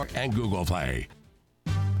and Google Play.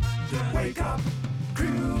 The Wake Up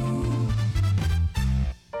Crew.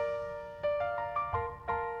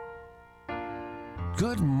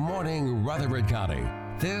 Good morning, Rutherford County.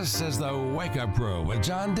 This is the Wake Up Crew with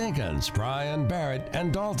John Dinkins, Brian Barrett,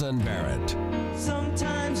 and Dalton Barrett.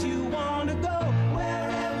 Sometimes you want to go where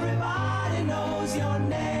everybody knows your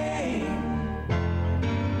name,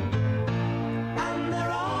 and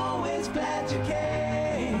they're always glad you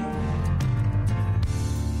came.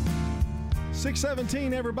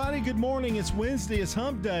 6:17, everybody. Good morning. It's Wednesday. It's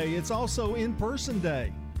Hump Day. It's also in-person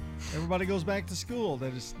day. Everybody goes back to school.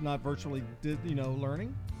 That is not virtually,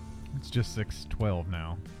 learning. It's just 6:12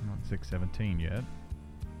 now, not 6:17 yet.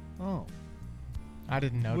 Oh. I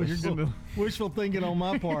didn't notice. Wishful thinking on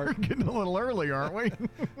my part. We're getting a little early, aren't we?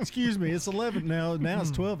 Excuse me. It's 11 now. Now it's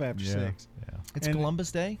 12 after 6. Yeah. It's And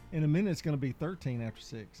Columbus Day? In a minute, it's going to be 13 after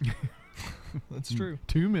 6. That's true.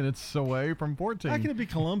 2 minutes away from 14. How can it be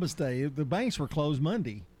Columbus Day? The banks were closed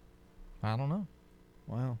Monday. I don't know.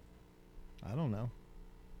 Wow. I don't know.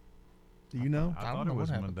 Do you know? I I don't thought know it was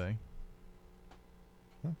what happened. Monday.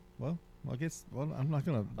 Well, I guess, I'm not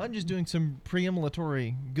going to. I'm just doing some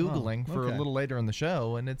preambulatory Googling for okay. a little later in the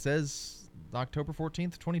show, and it says October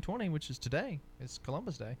 14th, 2020, which is today. It's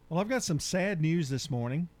Columbus Day. Well, I've got some sad news this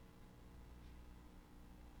morning.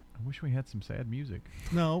 I wish we had some sad music.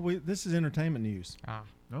 No, this is entertainment news. Ah.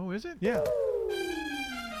 Oh, is it? Yeah.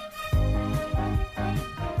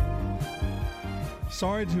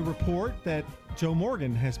 Sorry to report that Joe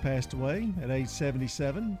Morgan has passed away at age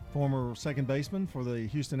 77, former second baseman for the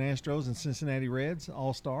Houston Astros and Cincinnati Reds,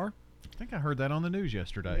 All-Star. I think I heard that on the news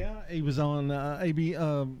yesterday. Yeah, he was on AB.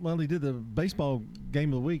 Well, he did the baseball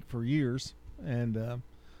game of the week for years, and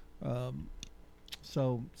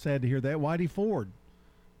so sad to hear that. Whitey Ford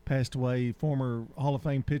passed away, former Hall of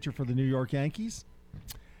Fame pitcher for the New York Yankees,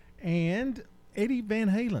 and Eddie Van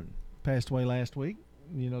Halen passed away last week.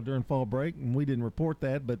 During fall break, and we didn't report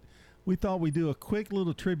that, but we thought we'd do a quick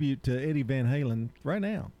little tribute to Eddie Van Halen right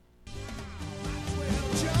now.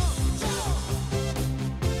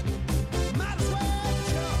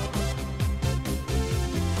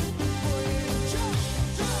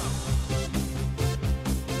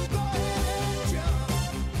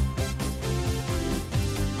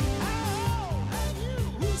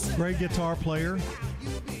 Great guitar player.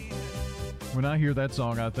 When I hear that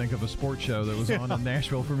song, I think of a sports show that was on in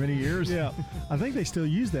Nashville for many years. Yeah, I think they still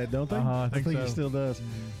use that, don't they? I think he so. still does.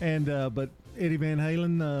 And but Eddie Van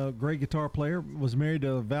Halen, great guitar player, was married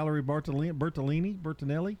to Valerie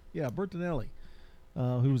Bertinelli. Yeah, Bertinelli,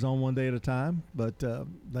 who was on One Day at a Time. But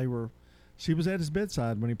she was at his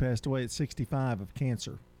bedside when he passed away at 65 of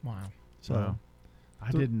cancer. Wow. So Wow.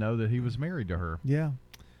 I didn't know that he was married to her. yeah,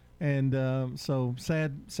 and so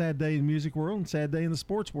sad day in the music world and sad day in the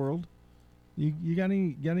sports world. You got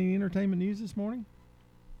any entertainment news this morning?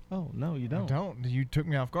 Oh, no, you don't. I don't. You took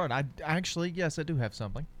me off guard. I actually, yes, I do have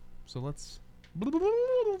something. So let's.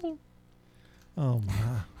 Oh,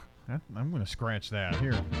 my. I'm going to scratch that.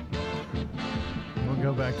 Here. We'll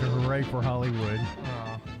go back to Hooray for Hollywood.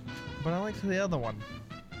 But I like the other one.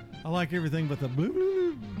 I like everything but the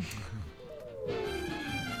boo.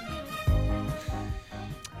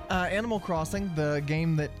 Animal Crossing, the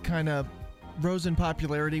game that kind of rose in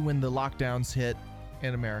popularity when the lockdowns hit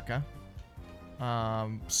in America.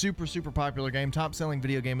 Super popular game, top selling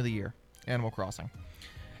video game of the year, Animal Crossing,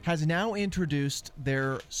 has now introduced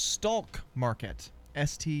their Stalk market,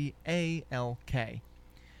 STALK,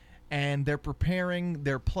 and they're preparing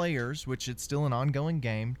their players, which it's still an ongoing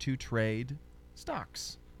game, to trade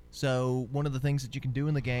stocks. So one of the things that you can do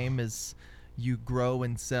in the game is you grow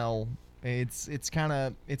and sell. It's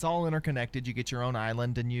all interconnected. You get your own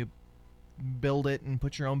island and you build it and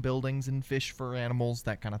put your own buildings and fish for animals,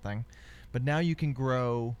 that kind of thing. But now you can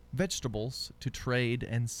grow vegetables to trade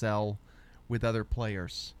and sell with other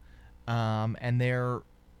players. And they're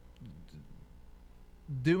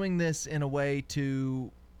doing this in a way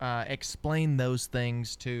to explain those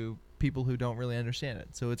things to people who don't really understand it.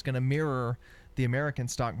 So it's going to mirror the American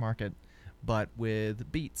stock market, but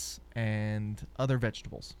with beets and other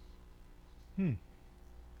vegetables. Can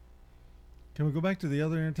we go back to the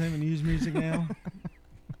other entertainment news music now?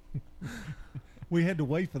 We had to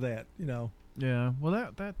wait for that, Yeah,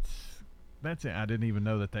 well, that's it. I didn't even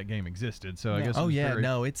know that game existed, so I guess Oh, it was yeah, very...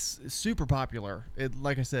 no, it's super popular.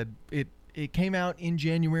 Like I said, it came out in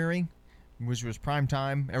January, which was prime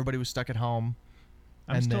time. Everybody was stuck at home.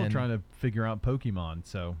 I'm still trying to figure out Pokemon,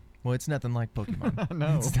 so... Well, it's nothing like Pokemon.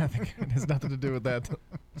 No. It has nothing to do with that.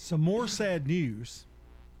 Some more sad news.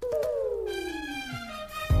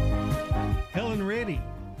 Helen Reddy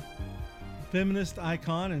feminist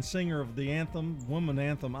icon and singer of the woman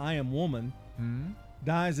anthem, I Am Woman,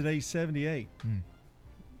 dies at age 78.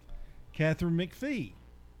 Catherine McPhee.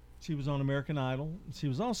 She was on American Idol. She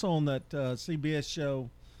was also on that CBS show.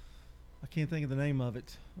 I can't think of the name of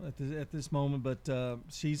it at this moment, but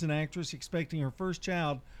she's an actress expecting her first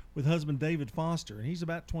child with husband David Foster, and he's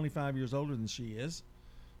about 25 years older than she is.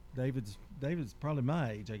 David's probably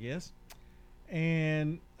my age, I guess.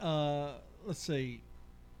 And let's see.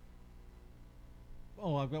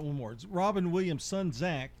 Oh, I've got one more. It's Robin Williams' son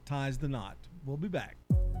Zach ties the knot. We'll be back.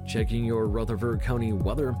 Checking your Rutherford County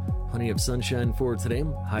weather. Plenty of sunshine for today.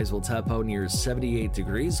 Highs will top out near 78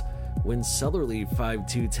 degrees. Winds southerly 5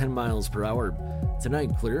 to 10 miles per hour.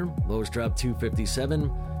 Tonight clear. Lows drop to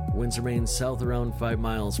 57. Winds remain south around 5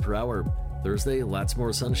 miles per hour. Thursday, lots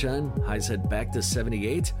more sunshine. Highs head back to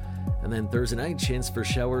 78. And then Thursday night, chance for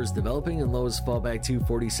showers developing and lows fall back to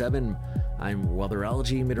 47. I'm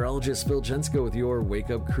weatherology meteorologist Phil Jensko with your Wake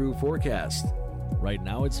Up Crew forecast. Right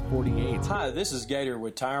now it's 48. Hi, this is Gator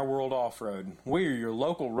with Tire World Off-Road. We are your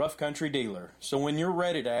local rough country dealer. So when you're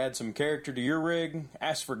ready to add some character to your rig,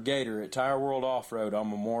 ask for Gator at Tire World Off-Road on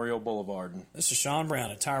Memorial Boulevard. This is Sean Brown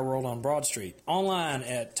at Tire World on Broad Street. Online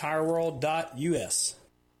at tireworld.us.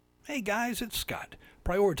 Hey guys, it's Scott.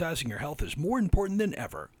 Prioritizing your health is more important than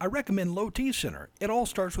ever. I recommend Low T Center. It all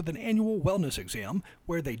starts with an annual wellness exam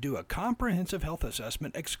where they do a comprehensive health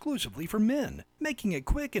assessment exclusively for men, making it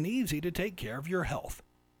quick and easy to take care of your health.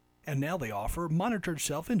 And now they offer monitored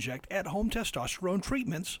self-inject at-home testosterone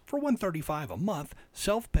treatments for $135 a month,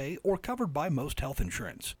 self-pay, or covered by most health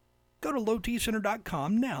insurance. Go to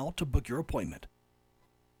lowtcenter.com now to book your appointment.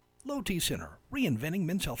 Low T Center, reinventing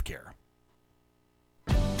men's health care.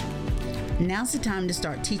 Now's the time to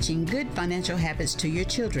start teaching good financial habits to your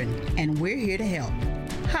children, and we're here to help.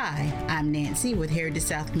 Hi, I'm Nancy with Heritage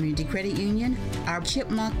South Community Credit Union. Our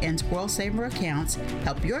Chipmunk and Squirrel Saver accounts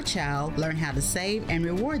help your child learn how to save and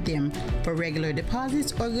reward them for regular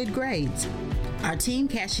deposits or good grades. Our Teen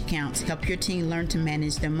Cash accounts help your teen learn to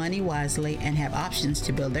manage their money wisely and have options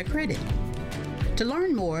to build their credit. To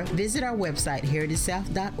learn more, visit our website,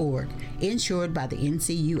 heritagesouth.org, insured by the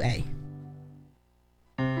NCUA.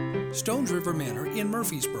 Stones River Manor in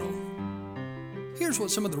Murfreesboro. Here's what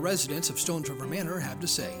some of the residents of Stones River Manor have to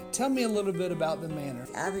say. Tell me a little bit about the manor.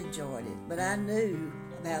 I've enjoyed it, but I knew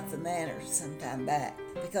about the manor some time back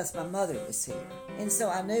because my mother was here. And so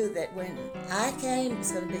I knew that when I came, it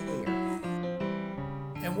was going to be here.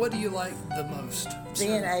 And what do you like the most?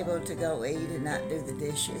 Being able to go eat and not do the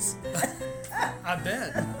dishes. I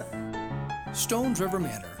bet. Stones River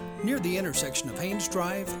Manor, near the intersection of Haynes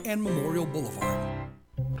Drive and Memorial Boulevard.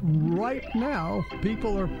 Right now,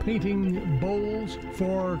 people are painting bowls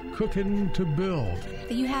for Cookin' to Build.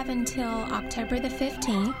 You have until October the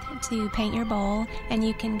 15th to paint your bowl, and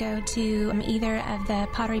you can go to either of the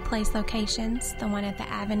Pottery Place locations, the one at the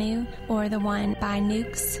Avenue or the one by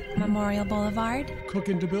Nukes Memorial Boulevard.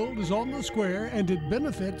 Cookin' to Build is on the square, and it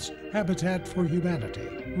benefits Habitat for Humanity.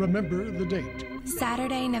 Remember the date.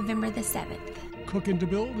 Saturday, November the 7th. Cookin' to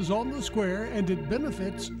Build is on the square, and it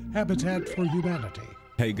benefits Habitat for Humanity.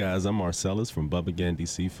 Hey guys, I'm Marcellus from Bubba Gandy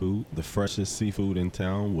Seafood, the freshest seafood in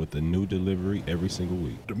town with a new delivery every single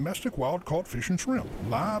week. Domestic wild-caught fish and shrimp,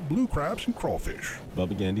 live blue crabs and crawfish.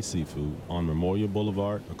 Bubba Gandy Seafood on Memorial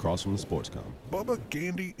Boulevard across from the Sports Com.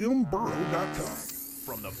 BubbaGandyMboro.com.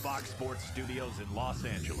 From the Fox Sports Studios in Los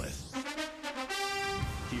Angeles,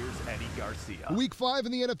 here's Eddie Garcia. Week 5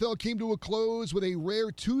 in the NFL came to a close with a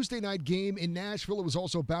rare Tuesday night game in Nashville. It was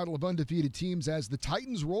also a battle of undefeated teams as the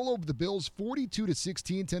Titans roll over the Bills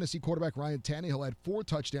 42-16. Tennessee quarterback Ryan Tannehill had 4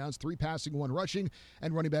 touchdowns, 3 passing, 1 rushing,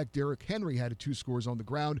 and running back Derrick Henry had 2 scores on the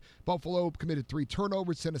ground. Buffalo committed 3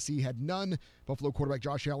 turnovers. Tennessee had none. Buffalo quarterback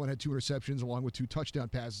Josh Allen had 2 interceptions along with 2 touchdown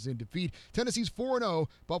passes in defeat. Tennessee's 4-0.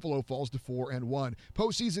 Buffalo falls to 4-1.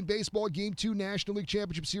 Postseason baseball Game 2 National League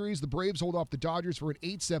Championship Series. The Braves hold off the Dodgers for an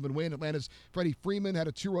 8-7 win. Atlanta's Freddie Freeman had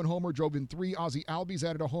a 2-run homer, drove in 3. Ozzie Albies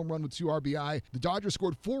added a home run with 2 RBI. The Dodgers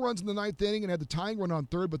scored 4 runs in the 9th inning and had the tying run on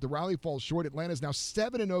 3rd, but the rally falls short. Atlanta's now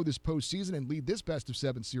 7-0 this postseason and lead this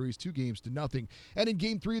best-of-7 series 2-0. And in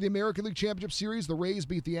Game 3 of the American League Championship Series, the Rays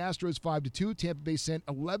beat the Astros 5-2. Tampa Bay sent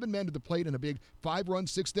 11 men to the plate in a big 5-run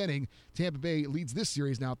 6th inning. Tampa Bay leads this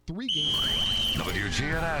series now 3 games.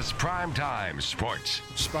 WGNS Primetime Sports.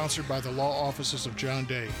 Sponsored by the law offices of John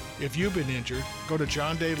Day. If you've been injured, go to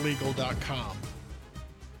johndaylegal.com.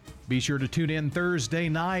 Be sure to tune in Thursday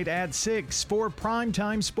night at 6 for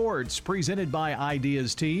Primetime Sports, presented by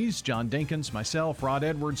Ideas Tees. John Dinkins, myself, Rod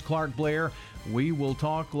Edwards, Clark Blair. We will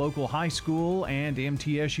talk local high school and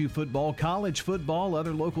MTSU football, college football,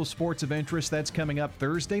 other local sports of interest. That's coming up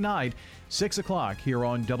Thursday night, 6 o'clock here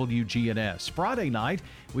on WGNS. Friday night,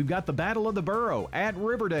 we've got the Battle of the Borough at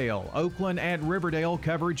Riverdale. Oakland at Riverdale.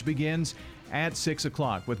 Coverage begins at 6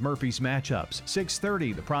 o'clock with Murphy's matchups.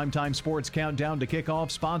 6:30, the Primetime Sports Countdown to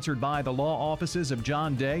Kickoff, sponsored by the law offices of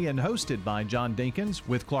John Day and hosted by John Dinkins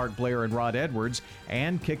with Clark Blair and Rod Edwards,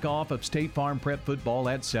 and kickoff of State Farm Prep football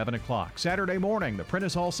at 7 o'clock. Saturday morning, the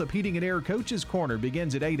Prentice Allsup Heating and Air Coaches Corner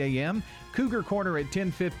begins at 8 a.m., Cougar Corner at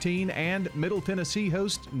 10:15, and Middle Tennessee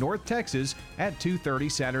hosts North Texas at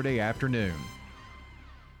 2:30 Saturday afternoon.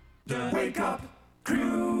 The Wake Up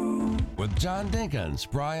Crew with John Dinkins,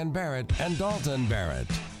 Brian Barrett, and Dalton Barrett.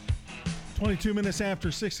 22 minutes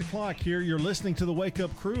after 6 o'clock here. You're listening to the Wake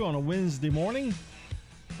Up Crew on a Wednesday morning.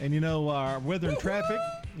 And you know, our weather and traffic.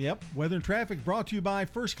 Yep, weather and traffic brought to you by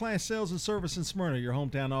First Class Sales and Service in Smyrna, your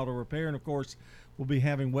hometown auto repair. And, of course, we'll be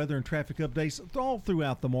having weather and traffic updates all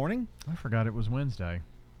throughout the morning. I forgot it was Wednesday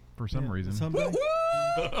for some reason.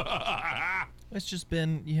 It's just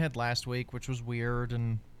been, you had last week, which was weird,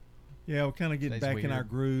 and yeah, we're kind of getting back in our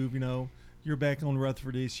groove, you know. You're back on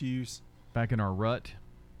Rutherford issues. Back in our rut.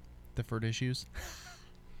 The Ford issues.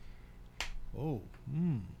 Oh,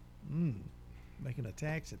 making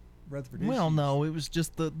attacks at Rutherford Well, issues. no, it was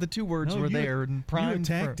just the two words were there and primed.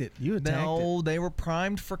 You attacked it. You attacked it. No, they were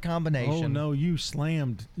primed for combination. Oh no, you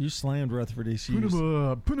slammed Rutherford issues.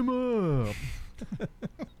 Put him up.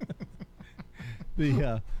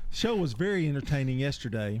 The show was very entertaining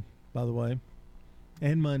yesterday, by the way,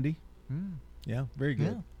 and Monday. Yeah, very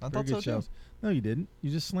good. Yeah, I very thought good so, shows. too. No, you didn't.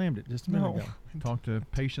 You just slammed it just a minute ago. Talked to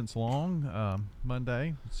Patience Long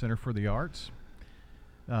Monday, Center for the Arts.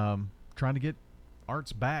 Trying to get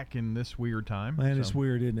arts back in this weird time. Man, it's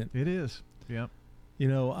weird, isn't it? It is. Yep. You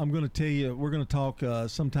know, I'm going to tell you, we're going to talk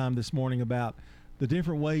sometime this morning about the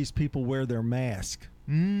different ways people wear their mask.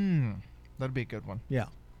 That'd be a good one. Yeah.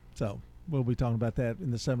 So we'll be talking about that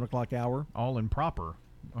in the 7 o'clock hour. All improper.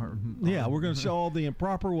 Yeah, we're going to show all the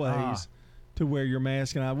improper ways to wear your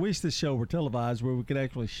mask. And I wish this show were televised where we could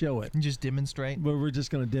actually show it. And just demonstrate? But we're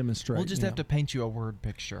just going to demonstrate. We'll just have to paint you a word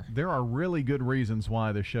picture. There are really good reasons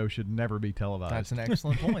why the show should never be televised. That's an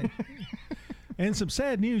excellent point. And some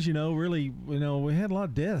sad news, really, we had a lot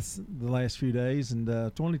of deaths the last few days, and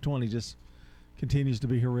 2020 just continues to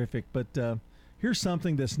be horrific. But here's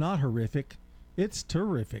something that's not horrific. It's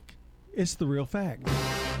terrific. It's the real fact.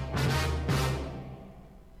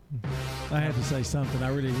 I had to say something. I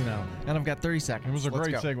really, And I've got 30 seconds. It was a Let's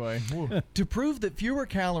great go. segue. To prove that fewer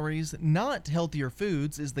calories, not healthier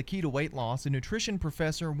foods, is the key to weight loss, a nutrition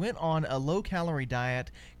professor went on a low-calorie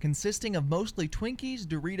diet consisting of mostly Twinkies,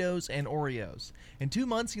 Doritos, and Oreos. In 2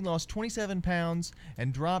 months, he lost 27 pounds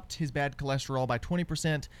and dropped his bad cholesterol by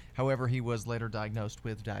 20%. However, he was later diagnosed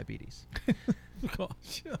with diabetes.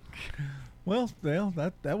 Gosh. Well,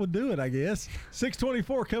 that would do it, I guess.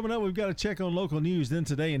 6:24 coming up. We've got to check on local news, then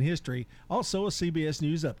Today in History. Also, a CBS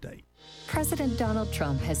News update. President Donald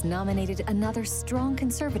Trump has nominated another strong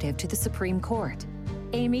conservative to the Supreme Court.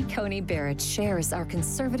 Amy Coney Barrett shares our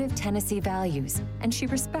conservative Tennessee values, and she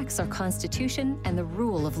respects our Constitution and the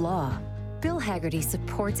rule of law. Bill Hagerty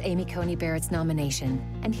supports Amy Coney Barrett's nomination,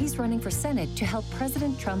 and he's running for Senate to help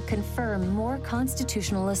President Trump confirm more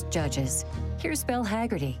constitutionalist judges. Here's Bill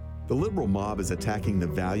Hagerty. The liberal mob is attacking the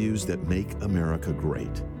values that make America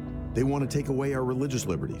great. They want to take away our religious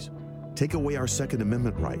liberties, take away our Second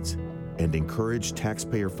Amendment rights, and encourage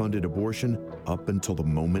taxpayer-funded abortion up until the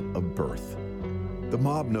moment of birth. The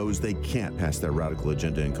mob knows they can't pass their radical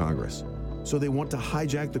agenda in Congress, so they want to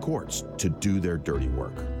hijack the courts to do their dirty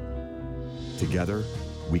work. Together,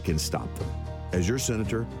 we can stop them. As your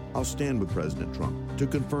senator, I'll stand with President Trump to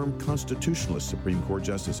confirm constitutionalist Supreme Court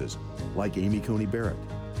justices like Amy Coney Barrett,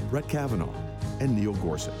 Brett Kavanaugh, and Neil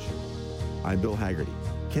Gorsuch. I'm Bill Hagerty,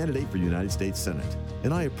 candidate for United States Senate,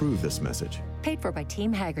 and I approve this message. Paid for by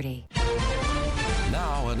Team Hagerty.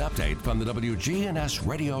 Now an update from the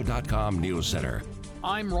WGNSradio.com News Center.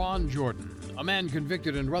 I'm Ron Jordan. A man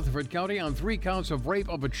convicted in Rutherford County on 3 counts of rape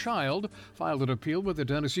of a child filed an appeal with the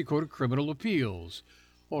Tennessee Court of Criminal Appeals.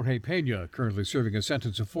 Jorge Pena, currently serving a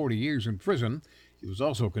sentence of 40 years in prison. He was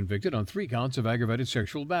also convicted on 3 counts of aggravated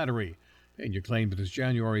sexual battery. Pena claimed in his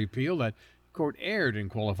January appeal that court erred in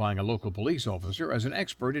qualifying a local police officer as an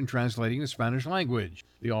expert in translating the Spanish language.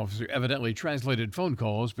 The officer evidently translated phone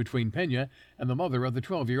calls between Pena and the mother of the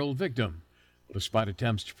 12-year-old victim. Despite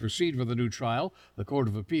attempts to proceed with a new trial, the Court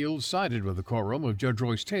of Appeals sided with the courtroom of Judge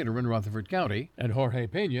Royce Taylor in Rutherford County, and Jorge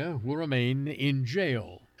Pena will remain in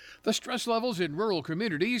jail. The stress levels in rural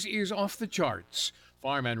communities is off the charts.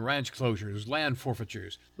 Farm and ranch closures, land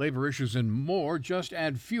forfeitures, labor issues, and more just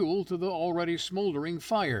add fuel to the already smoldering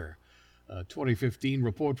fire. A 2015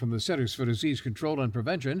 report from the Centers for Disease Control and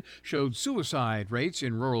Prevention showed suicide rates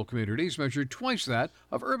in rural communities measured twice that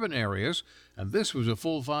of urban areas, and this was a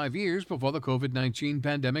full 5 years before the COVID-19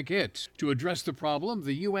 pandemic hit. To address the problem,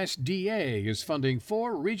 the USDA is funding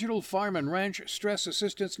 4 regional farm and ranch stress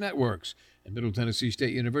assistance networks, and Middle Tennessee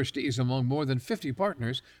State University is among more than 50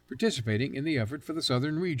 partners participating in the effort for the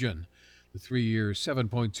southern region. The 3-year,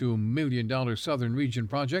 $7.2 million Southern Region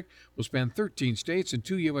project will span 13 states and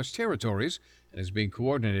 2 U.S. territories and is being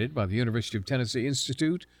coordinated by the University of Tennessee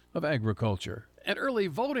Institute of Agriculture. And early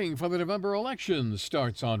voting for the November elections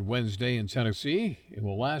starts on Wednesday in Tennessee. It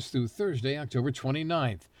will last through Thursday, October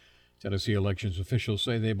 29th. Tennessee elections officials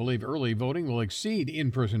say they believe early voting will exceed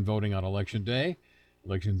in-person voting on Election Day.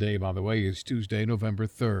 Election Day, by the way, is Tuesday, November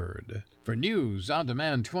 3rd. For news on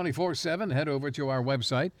demand 24/7, head over to our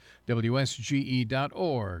website,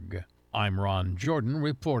 WSGE.org. I'm Ron Jordan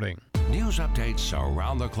reporting. News updates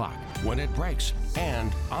around the clock, when it breaks,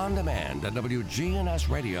 and on demand at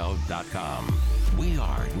WGNSradio.com. We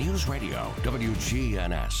are News Radio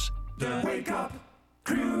WGNS. The Wake Up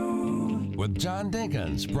Crew. With John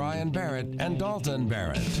Dinkins, Brian Barrett, and Dalton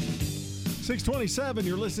Barrett. 627,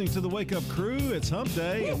 you're listening to the Wake Up Crew. It's Hump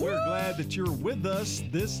Day, and we're glad that you're with us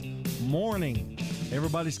this morning.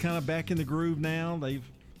 Everybody's kind of back in the groove now. They've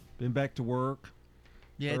been back to work.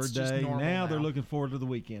 Yeah, Third it's just day. normal Now they're looking forward to the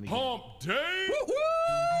weekend again. Hump Day!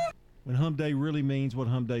 When Hump Day really means what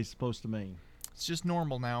Hump Day is supposed to mean. It's just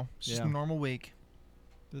normal now. It's just a normal week.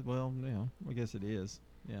 Well, I guess it is.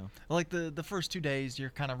 Yeah. Like the first 2 days, you're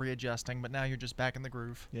kind of readjusting, but now you're just back in the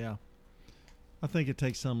groove. Yeah. I think it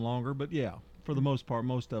takes some longer, but yeah, for the most part,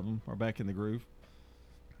 most of them are back in the groove.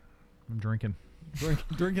 I'm drinking.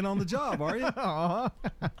 Drinking on the job, are you?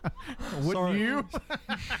 Wouldn't you?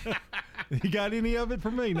 You got any of it for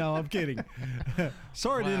me? No, I'm kidding.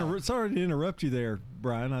 Sorry to interrupt you there,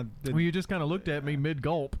 Brian. Well, you just kind of looked at me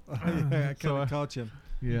mid-gulp. Yeah, I kind of caught you.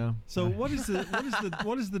 Yeah. So what is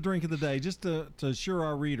the drink of the day? Just to assure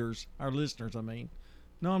our readers, our listeners, I mean.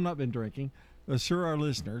 No, I've not been drinking. Assure our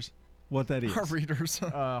listeners what that is. Our readers.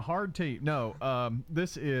 Hard tea. No,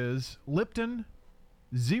 this is Lipton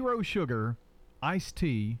Zero Sugar Iced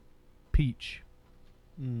Tea Peach.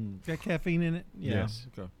 Got caffeine in it? Yeah. Yes.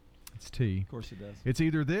 Okay. It's tea. Of course it does. It's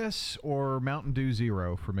either this or Mountain Dew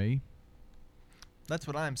Zero for me. That's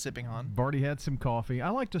what I'm sipping on. I've already had some coffee. I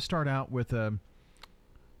like to start out with a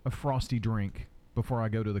frosty drink before I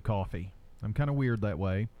go to the coffee. I'm kind of weird that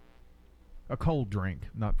way. A cold drink,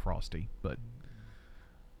 not frosty, but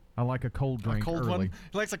I like a cold drink early. One?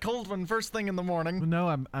 He likes a cold one first thing in the morning. No,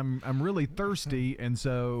 I'm really thirsty, and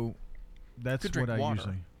so that's what I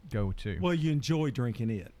usually go to. Well, you enjoy drinking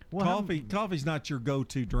it. Well, coffee's not your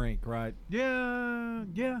go-to drink, right? Yeah,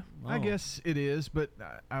 I guess it is, but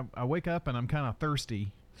I wake up and I'm kind of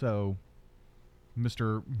thirsty, so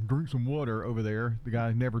Mr. Drink Some Water over there, the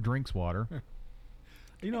guy who never drinks water.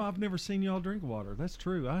 I've never seen y'all drink water. That's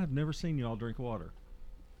true. I have never seen y'all drink water.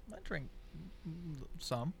 I drink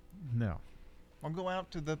some. No. I'll go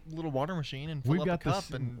out to the little water machine and fill up a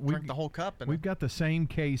cup and drink the whole cup. We've got the same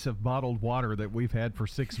case of bottled water that we've had for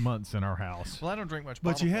 6 months in our house. Well, I don't drink much.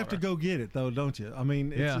 But you have to go get it, though, don't you? I mean,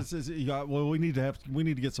 we need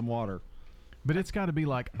to get some water. But it's got to be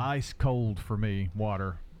like ice cold for me,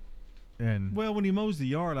 water. And when he mows the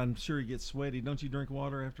yard, I'm sure he gets sweaty. Don't you drink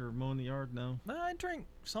water after mowing the yard? No. I drink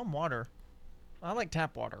some water. I like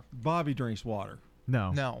tap water. Bobby drinks water.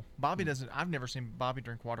 No, Bobby doesn't. I've never seen Bobby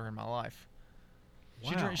drink water in my life.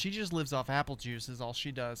 Wow. She just lives off apple juice is all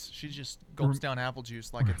she does. She just gulps down apple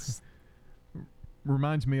juice like it's...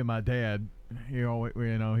 Reminds me of my dad. He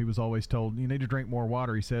was always told, you need to drink more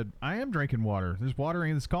water. He said, I am drinking water. There's water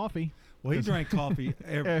in this coffee. Well, he drank coffee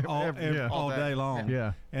all day long.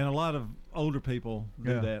 Yeah. And a lot of older people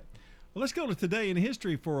do that. Well, let's go to Today in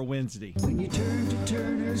History for a Wednesday. When you turn to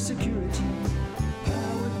Turner Security,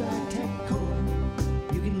 powered by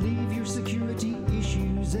TechCore, you can leave your security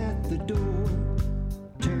issues at the door.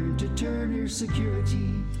 Turn to Turner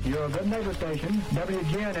Security. You're a good neighbor station,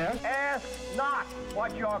 WGNS. Ask not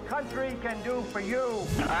what your country can do for you.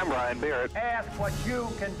 I'm Ryan Barrett. Ask what you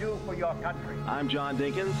can do for your country. I'm John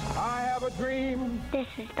Dinkins. I have a dream. This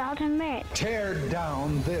is Dalton Barrett. Tear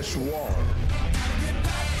down this wall.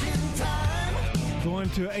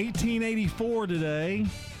 Going to 1884 today.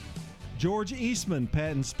 George Eastman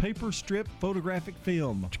patents paper strip photographic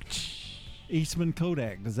film. Eastman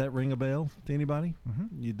Kodak. Does that ring a bell to anybody?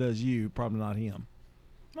 Mm-hmm. It does you, probably not him.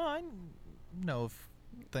 Well, I know of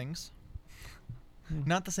things.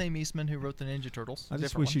 Not the same Eastman who wrote the Ninja Turtles. I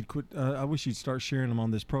just wish you'd quit. I wish you'd start sharing them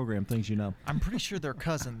on this program, things you know. I'm pretty sure they're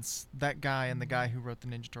cousins, that guy and the guy who wrote the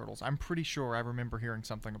Ninja Turtles. I'm pretty sure I remember hearing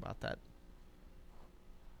something about that.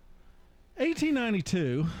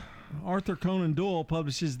 1892, Arthur Conan Doyle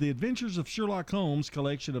publishes The Adventures of Sherlock Holmes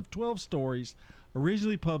collection of 12 stories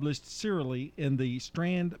originally published serially in the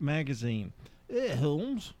Strand magazine.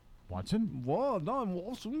 Holmes. Watson? Well, no,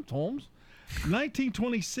 Watson, Holmes.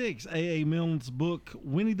 1926, A.A. Milne's book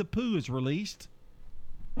Winnie the Pooh is released.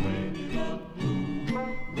 Winnie the Pooh,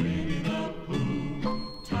 Winnie the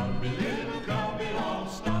Pooh, tubby little cubby all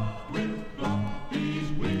stuffed with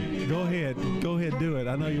floppies. Winnie. Go ahead, do it.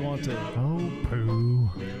 I know you want to. Oh, Pooh.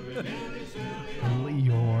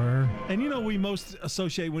 Leor. And you know we most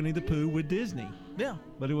associate Winnie the Pooh with Disney. Yeah.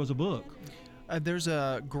 But it was a book. There's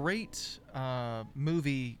a great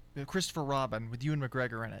movie, Christopher Robin, with Ewan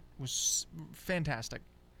McGregor in it. It was fantastic.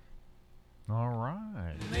 All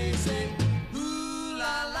right. They say, ooh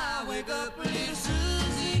la la, wake up little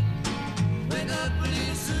Susie, wake up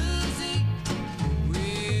little Susie.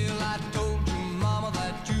 Well, I told you, Mama,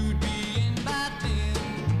 that you'd be in by 10.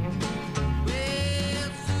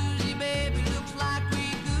 Well, Susie, baby, looks like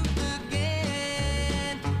we goofed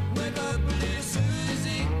again. Wake up little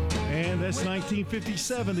Susie. And that's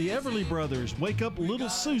 1957. The Everly Brothers, Wake Up Little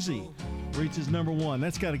Susie, reaches number 1.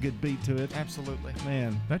 That's got a good beat to it. Absolutely.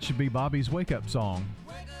 Man. That should be Bobby's wake-up song.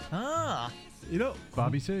 Ah. You know,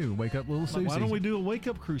 Bobby Sue, Wake Up Little Susie. why don't we do a Wake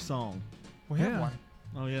Up Crew song? We have one.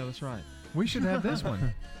 Oh, yeah, that's right. We should have this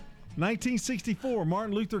one. 1964,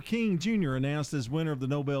 Martin Luther King Jr. announced as winner of the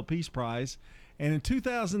Nobel Peace Prize. And in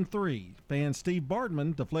 2003, fan Steve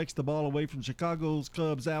Bartman deflects the ball away from Chicago's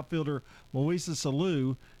Cubs outfielder Moises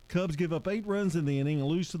Alou. Cubs give up 8 runs in the inning and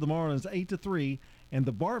lose to the Marlins 8-3. And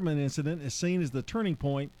the Bartman incident is seen as the turning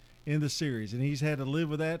point in the series. And he's had to live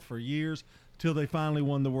with that for years till they finally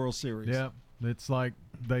won the World Series. Yeah, it's like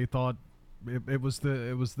they thought it was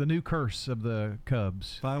the new curse of the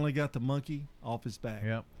Cubs. Finally got the monkey off his back.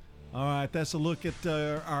 Yep. All right, that's a look at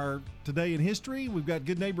our Today in History. We've got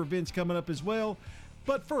Good Neighbor events coming up as well.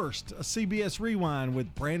 But first, a CBS Rewind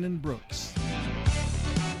with Brandon Brooks.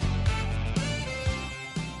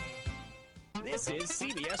 This is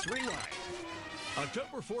CBS Rewind.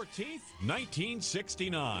 October 14th,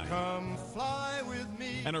 1969. Come fly with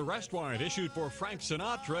me. An arrest warrant issued for Frank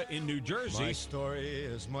Sinatra in New Jersey. My story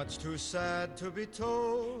is much too sad to be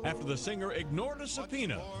told. After the singer ignored a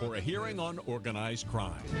subpoena for a hearing on organized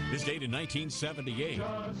crime. This date in 1978.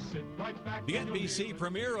 The NBC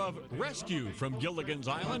premiere of Rescue from Gilligan's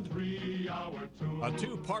Island. A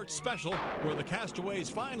 2-part special where the castaways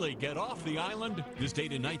finally get off the island. This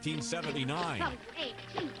date in 1979.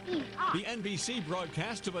 The NBC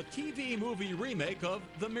broadcast of a TV movie remake of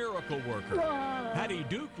The Miracle Worker. Patty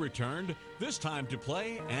Duke returned, this time to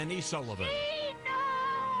play Annie Sullivan.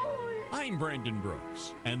 I'm Brandon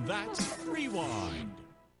Brooks, and that's Rewind.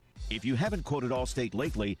 If you haven't quoted Allstate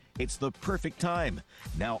lately, it's the perfect time.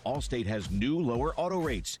 Now Allstate has new lower auto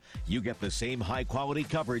rates. You get the same high-quality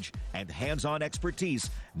coverage and hands-on expertise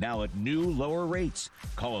now at new lower rates.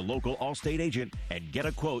 Call a local Allstate agent and get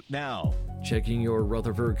a quote now. Checking your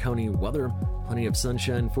Rutherford County weather. Plenty of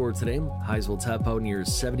sunshine for today. Highs will top out near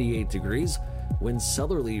 78 degrees. Winds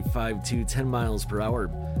southerly 5 to 10 miles per hour.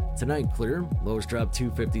 Tonight clear. Lows drop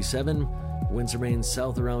to 57. Winds remain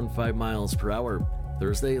south around 5 miles per hour.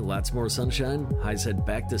 Thursday, lots more sunshine. Highs head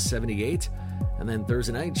back to 78. And then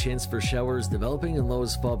Thursday night, chance for showers developing and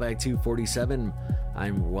lows fall back to 47.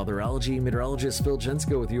 I'm weatherology meteorologist Phil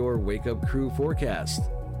Jensko with your Wake Up Crew forecast.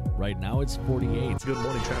 Right now it's 48. Good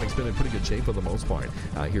morning. Traffic's been in pretty good shape for the most part.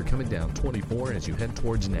 Here coming down 24 as you head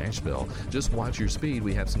towards Nashville. Just watch your speed.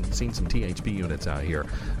 We have seen some THP units out here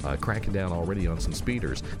cracking down already on some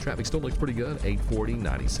speeders. Traffic still looks pretty good. 840,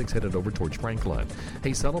 96 headed over towards Franklin.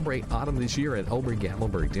 Hey, celebrate autumn this year at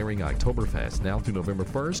Ober-Gatlinburg during Oktoberfest now through November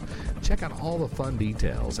 1st. Check out all the fun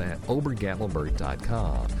details at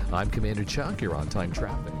obergatlinburg.com. I'm Commander Chuck. You're on time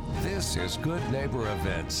traffic. This is Good Neighbor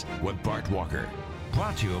Events with Bart Walker.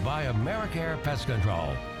 Brought to you by AmeriCare Pest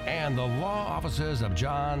Control and the law offices of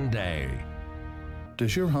John Day.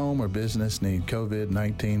 Does your home or business need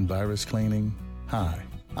COVID-19 virus cleaning? Hi,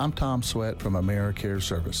 I'm Tom Sweat from AmeriCare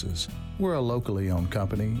Services. We're a locally owned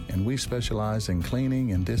company, and we specialize in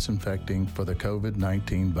cleaning and disinfecting for the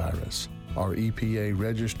COVID-19 virus. Our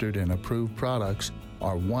EPA-registered and approved products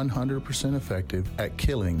are 100% effective at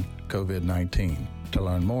killing COVID-19. To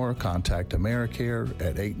learn more, contact AmeriCare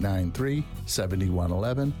at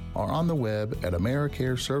 893-7111 or on the web at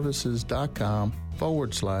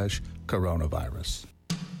americareservices.com/coronavirus.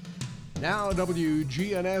 Now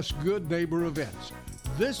WGNS Good Neighbor Events.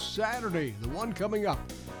 This Saturday, the one coming up,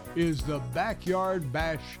 is the Backyard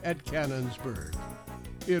Bash at Cannonsburg.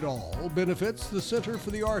 It all benefits the Center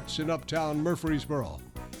for the Arts in Uptown Murfreesboro.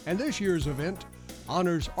 And this year's event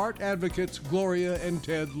honors art advocates Gloria and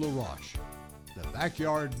Ted LaRoche. The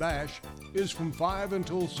Backyard Bash is from 5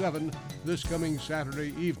 until 7 this coming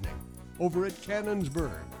Saturday evening over at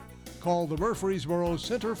Cannonsburg. Call the Murfreesboro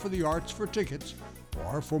Center for the Arts for tickets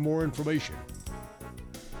or for more information.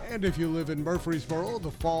 And if you live in Murfreesboro,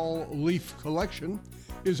 the Fall Leaf Collection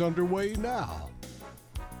is underway now.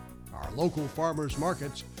 Our local farmers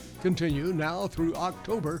markets continue now through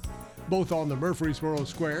October, both on the Murfreesboro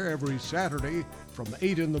Square every Saturday from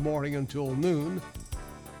 8 in the morning until noon,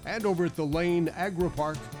 and over at the Lane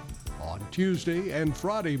Agri-Park on Tuesday and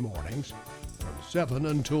Friday mornings from 7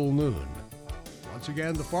 until noon. Once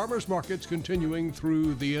again, the farmers market's continuing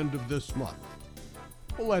through the end of this month.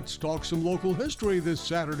 Well, let's talk some local history this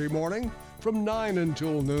Saturday morning from 9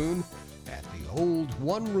 until noon at the old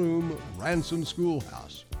one-room Ransom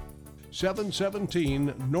Schoolhouse,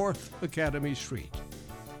 717 North Academy Street,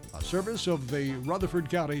 a service of the Rutherford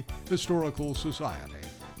County Historical Society.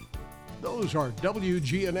 Those are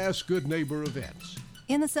WGNS Good Neighbor events.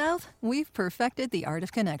 In the South, we've perfected the art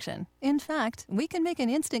of connection. In fact, we can make an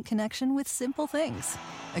instant connection with simple things.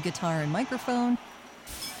 A guitar and microphone,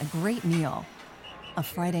 a great meal, a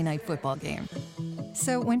Friday night football game.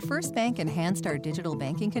 So when First Bank enhanced our digital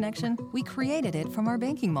banking connection, we created it from our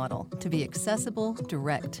banking model to be accessible,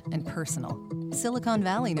 direct, and personal. Silicon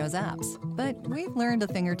Valley knows apps, but we've learned a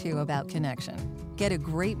thing or two about connection. Get a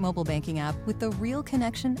great mobile banking app with the real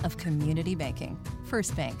connection of community banking.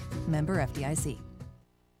 First Bank, member FDIC.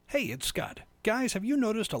 Hey, it's Scott. Guys, have you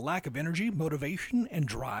noticed a lack of energy, motivation, and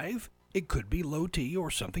drive? It could be low T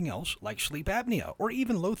or something else like sleep apnea or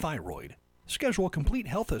even low thyroid. Schedule a complete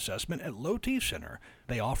health assessment at Low T Center.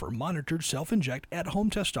 They offer monitored self-inject at-home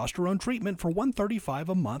testosterone treatment for $135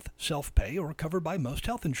 a month, self-pay, or covered by most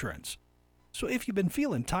health insurance. So if you've been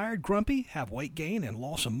feeling tired, grumpy, have weight gain, and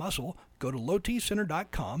loss of muscle, go to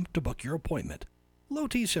lowtcenter.com to book your appointment. Low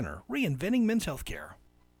T Center, reinventing men's healthcare.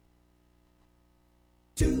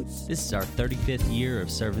 This is our 35th year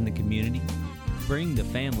of serving the community. Bring the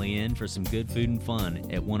family in for some good food and fun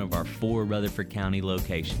at one of our 4 Rutherford County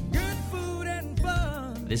locations.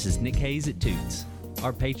 This is Nick Hayes at Toots.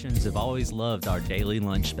 Our patrons have always loved our daily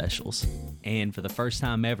lunch specials. And for the first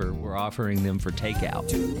time ever, we're offering them for takeout.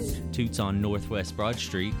 Toots on Northwest Broad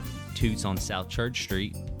Street, Toots on South Church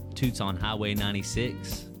Street, Toots on Highway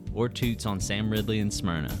 96, or Toots on Sam Ridley and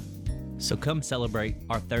Smyrna. So come celebrate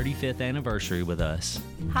our 35th anniversary with us.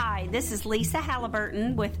 Hi, this is Lisa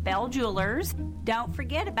Halliburton with Bell Jewelers. Don't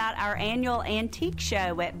forget about our annual antique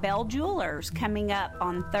show at Bell Jewelers coming up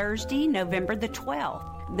on Thursday, November the 12th.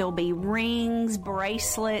 There'll be rings,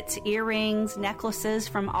 bracelets, earrings, necklaces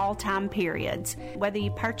from all time periods. Whether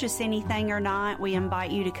you purchase anything or not, we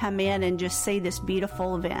invite you to come in and just see this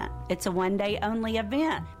beautiful event. It's a one-day only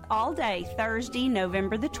event, all day Thursday,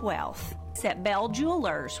 November the 12th. It's at Bell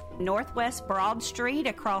Jewelers, Northwest Broad Street,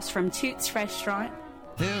 across from Toots Restaurant.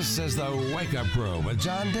 This is the Wake Up Crew with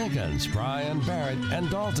John Dinkins, Brian Barrett, and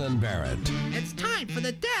Dalton Barrett. It's time for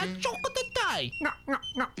the dad joke of the day.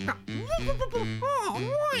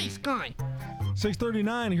 Oh, nice guy.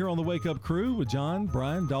 6:39 here on the Wake Up Crew with John,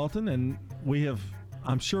 Brian, Dalton, and we have,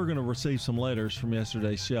 I'm sure, going to receive some letters from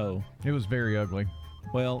yesterday's show. It was very ugly.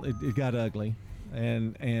 Well, it got ugly,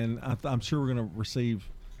 and I'm sure we're going to receive,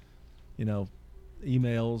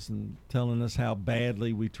 emails and telling us how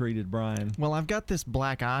badly we treated Brian. Well, I've got this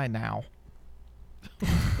black eye now.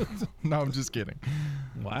 No, I'm just kidding.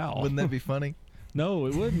 Wow. Wouldn't that be funny? No,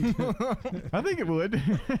 it wouldn't. I think it would.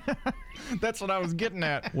 That's what I was getting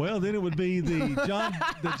at. Well, then it would be the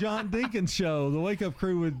John Dinkins show, the Wake Up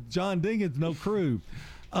Crew with John Dinkins, no crew.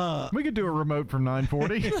 We could do a remote from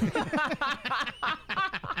 940.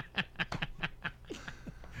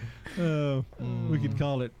 We could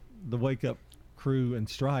call it the Wake Up Crew and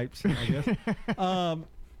Stripes, I guess.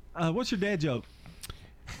 What's your dad joke?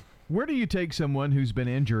 Where do you take someone who's been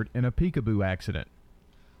injured in a peekaboo accident?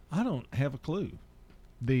 I don't have a clue.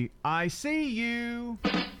 The I see you.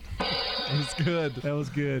 That was good. That was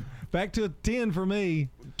good. Back to a 10 for me.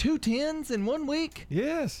 2 10s in 1 week?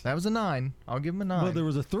 Yes. That was a 9. I'll give him a 9. Well, there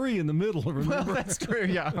was a 3 in the middle, remember? Well, that's true,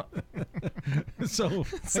 yeah. So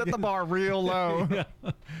set the bar real low.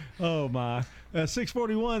 Yeah. Oh, my.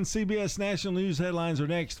 641 CBS National News headlines are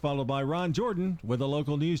next, followed by Ron Jordan with a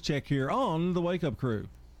local news check here on the Wake Up Crew.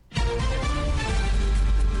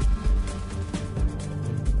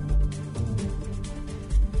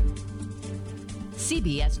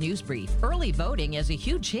 CBS News Brief. Early voting is a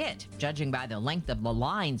huge hit. Judging by the length of the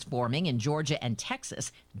lines forming in Georgia and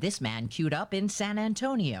Texas, this man queued up in San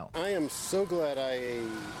Antonio. I am so glad I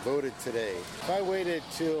voted today. If I waited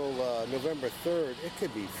till November 3rd, it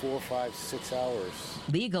could be 4, 5, 6 hours.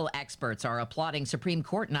 Legal experts are applauding Supreme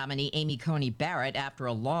Court nominee Amy Coney Barrett after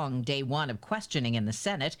a long day one of questioning in the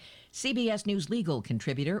Senate. CBS News legal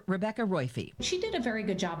contributor Rebecca Roife. She did a very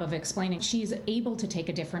good job of explaining she's able to take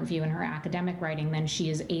a different view in her academic writing than she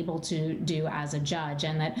is able to do as a judge,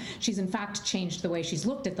 and that she's in fact changed the way she's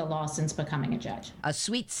looked at the law since becoming a judge. A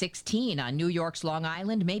Sweet 16 on New York's Long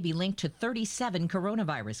Island may be linked to 37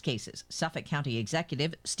 coronavirus cases. Suffolk County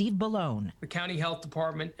Executive Steve Ballone. The county health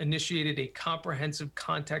department initiated a comprehensive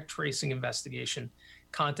contact tracing investigation,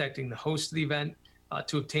 contacting the host of the event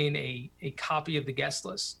to obtain a copy of the guest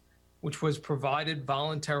list, which was provided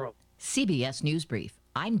voluntarily. CBS News Brief.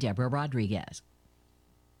 I'm Deborah Rodriguez.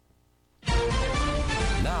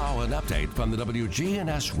 Now an update from the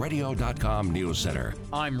WGNSradio.com News Center.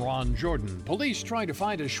 I'm Ron Jordan. Police trying to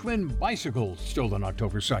find a Schwinn bicycle stolen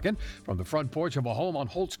October 2nd from the front porch of a home on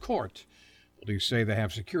Holtz Court. Police say they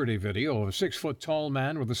have security video of a 6-foot-tall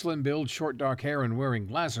man with a slim build, short dark hair, and wearing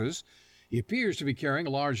glasses. He appears to be carrying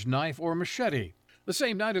a large knife or machete. The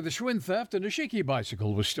same night of the Schwinn theft, a Nishiki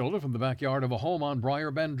bicycle was stolen from the backyard of a home on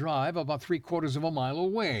Briar Bend Drive about 3/4 of a mile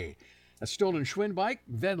away. A stolen Schwinn bike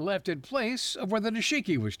then left in place of where the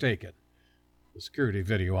Nishiki was taken. The security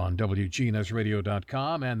video on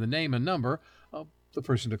WGNSradio.com and the name and number of the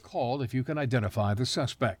person to call if you can identify the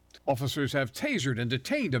suspect. Officers have tasered and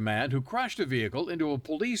detained a man who crashed a vehicle into a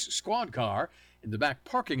police squad car in the back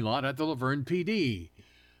parking lot at the Laverne PD.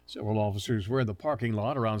 Several officers were in the parking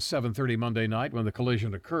lot around 7:30 Monday night when the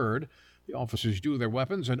collision occurred. The officers drew their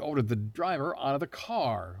weapons and ordered the driver out of the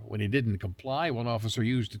car. When he didn't comply, one officer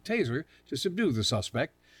used a taser to subdue the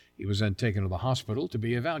suspect. He was then taken to the hospital to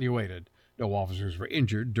be evaluated. No officers were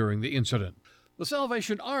injured during the incident. The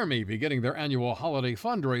Salvation Army beginning their annual holiday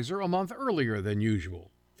fundraiser a month earlier than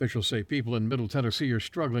usual. Officials say people in Middle Tennessee are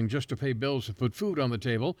struggling just to pay bills to put food on the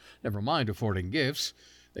table, never mind affording gifts.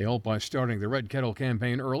 They hope by starting the Red Kettle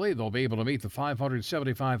campaign early, they'll be able to meet the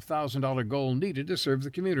 $575,000 goal needed to serve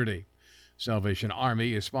the community. Salvation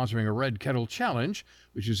Army is sponsoring a Red Kettle Challenge,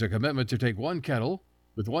 which is a commitment to take one kettle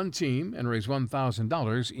with one team and raise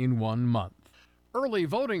 $1,000 in 1 month. Early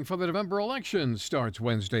voting for the November elections starts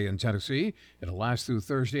Wednesday in Tennessee. It'll last through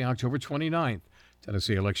Thursday, October 29th.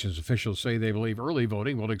 Tennessee elections officials say they believe early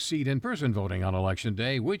voting will exceed in-person voting on Election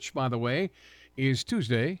Day, which, by the way, is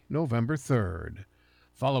Tuesday, November 3rd.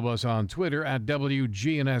 Follow us on Twitter at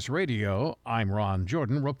WGNS Radio. I'm Ron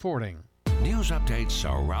Jordan reporting. News updates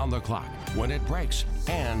around the clock, when it breaks,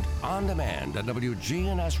 and on demand at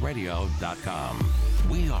WGNSradio.com.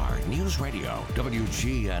 We are News Radio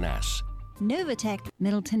WGNS. Novatech,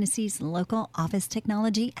 Middle Tennessee's local office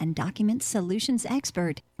technology and document solutions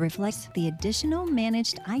expert, reflects the additional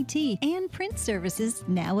managed IT and print services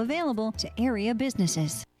now available to area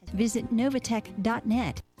businesses. Visit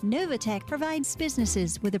Novatech.net. Novatech provides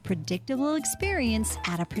businesses with a predictable experience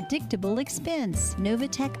at a predictable expense.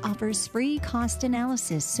 Novatech offers free cost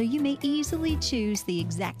analysis so you may easily choose the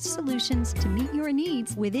exact solutions to meet your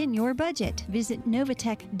needs within your budget. Visit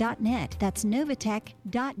Novatech.net. That's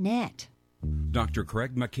Novatech.net. Dr.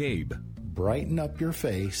 Craig McCabe. Brighten up your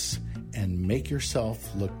face and make yourself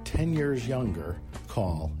look 10 years younger.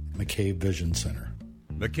 Call McCabe Vision Center.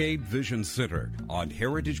 McCabe Vision Center on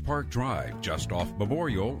Heritage Park Drive, just off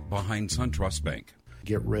Memorial, behind SunTrust Bank.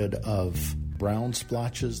 Get rid of brown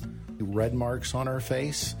splotches, red marks on our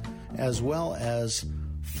face, as well as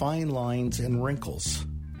fine lines and wrinkles.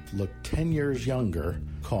 Look 10 years younger.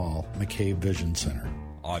 Call McCabe Vision Center.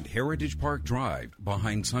 On Heritage Park Drive,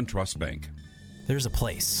 behind SunTrust Bank. There's a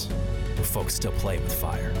place where folks still play with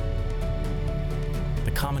fire.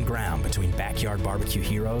 The common ground between backyard barbecue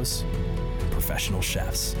heroes and professional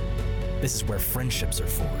chefs. This is where friendships are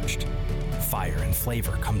forged, fire and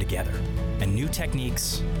flavor come together, and new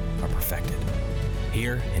techniques are perfected.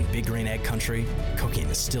 Here in Big Green Egg Country, cooking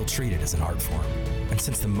is still treated as an art form. And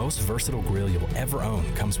since the most versatile grill you'll ever own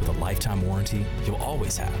comes with a lifetime warranty, you'll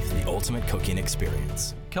always have the ultimate cooking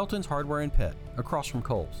experience. Kelton's Hardware and Pet, across from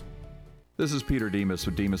Kohl's. This is Peter Demas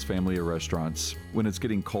with Demas Family of Restaurants. When it's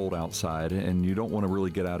getting cold outside and you don't want to really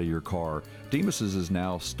get out of your car, Demas's has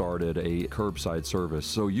now started a curbside service.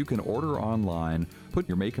 So you can order online, put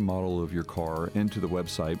your make and model of your car into the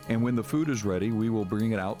website, and when the food is ready, we will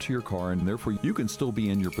bring it out to your car, and therefore you can still be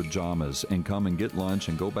in your pajamas and come and get lunch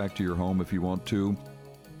and go back to your home if you want to.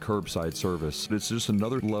 Curbside service. It's just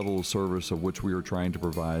another level of service of which we are trying to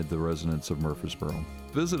provide the residents of Murfreesboro.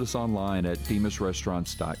 Visit us online at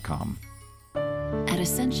demasrestaurants.com.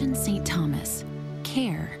 Ascension St. Thomas,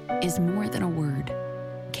 care is more than a word.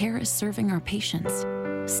 Care is serving our patients,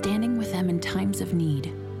 standing with them in times of need,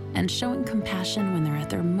 and showing compassion when they're at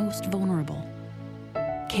their most vulnerable.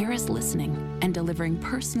 Care is listening and delivering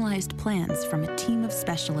personalized plans from a team of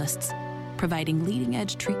specialists, providing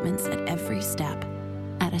leading-edge treatments at every step.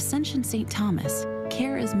 At Ascension St. Thomas,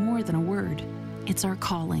 care is more than a word. It's our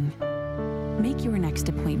calling. Make your next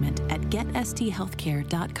appointment at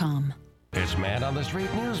getsthealthcare.com. It's Man on the Street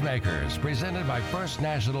Newsmakers, presented by First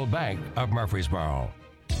National Bank of Murfreesboro.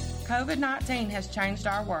 COVID-19 has changed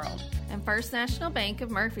our world, and First National Bank of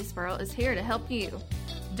Murfreesboro is here to help you.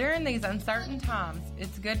 During these uncertain times,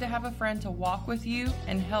 it's good to have a friend to walk with you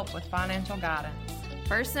and help with financial guidance.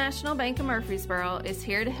 First National Bank of Murfreesboro is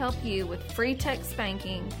here to help you with free text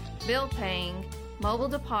banking, bill paying, mobile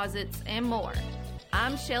deposits, and more.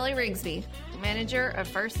 I'm Shelley Rigsby, manager of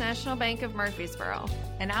First National Bank of Murfreesboro.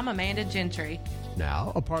 And I'm Amanda Gentry.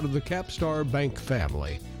 Now a part of the Capstar Bank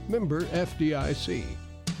family, member FDIC.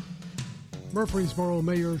 Murfreesboro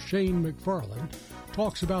Mayor Shane McFarland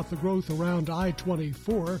talks about the growth around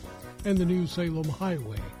I-24 and the new Salem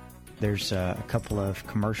Highway. There's a couple of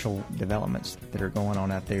commercial developments that are going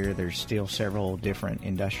on out there. There's still several different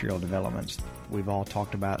industrial developments. We've all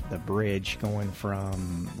talked about the bridge going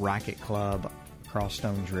from Racket Club across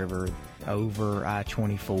Stones River over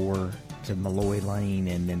I-24 to Malloy Lane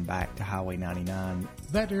and then back to Highway 99.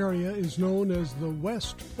 That area is known as the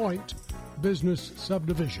West Point Business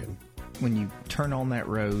Subdivision. When you turn on that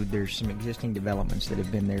road, there's some existing developments that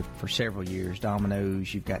have been there for several years.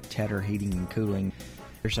 Domino's, you've got Tedder Heating and Cooling.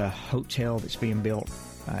 There's a hotel that's being built.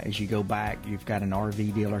 As you go back, you've got an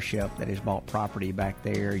RV dealership that has bought property back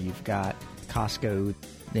there. You've got Costco.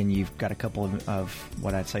 Then you've got a couple of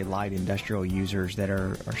what I'd say light industrial users that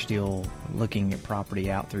are still looking at property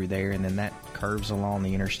out through there. And then that curves along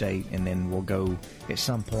the interstate and then we'll go at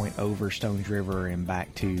some point over Stones River and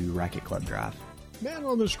back to Racket Club Drive. Man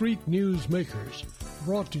on the Street Newsmakers,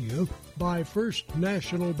 brought to you by First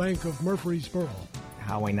National Bank of Murfreesboro.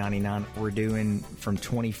 Highway 99, we're doing from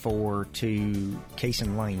 24 to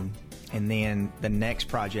Cason Lane, and then the next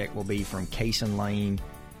project will be from Cason Lane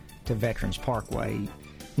to Veterans Parkway.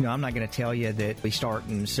 You know, I'm not going to tell you that we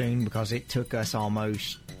starting soon because it took us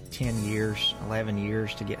almost 10 years, 11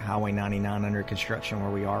 years to get Highway 99 under construction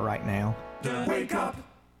where we are right now. The Wake Up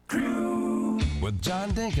Crew with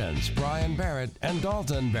John Dinkins, Brian Barrett, and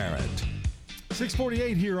Dalton Barrett.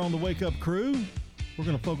 6:48 here on the Wake Up Crew. We're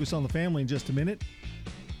going to focus on the family in just a minute,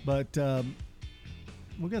 but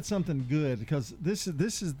we got something good because this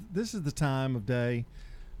is the time of day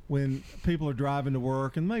when people are driving to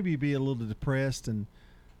work and maybe be a little depressed. And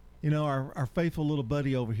you know, our faithful little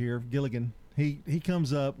buddy over here, Gilligan, he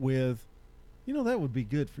comes up with, you know, that would be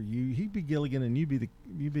good for you. He'd be Gilligan and you be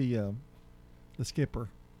the skipper,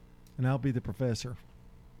 and I'll be the professor.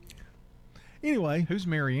 Anyway, who's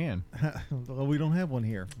Marianne? Well, we don't have one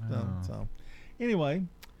here. So anyway,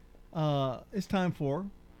 it's time for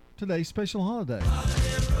today's special holiday.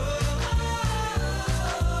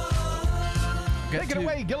 Take it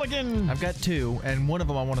away, Gilligan. I've got two, and one of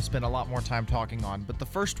them I want to spend a lot more time talking on. But the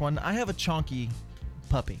first one, I have a chonky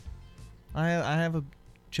puppy. I have a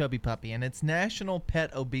chubby puppy, and it's National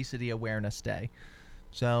Pet Obesity Awareness Day.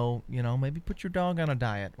 So, you know, maybe put your dog on a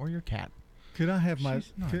diet or your cat. Could I have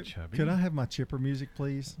could I have my Chipper music,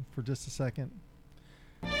 please, for just a second?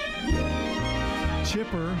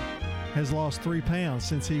 Chipper has lost 3 pounds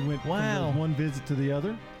since he went from one visit to the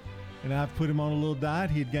other. And I've put him on a little diet.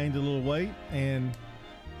 He had gained a little weight, and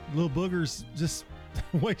little boogers just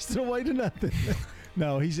wasted away to nothing.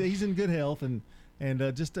 No, he's in good health, and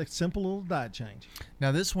just a simple little diet change.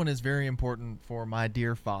 Now, this one is very important for my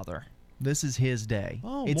dear father. This is his day.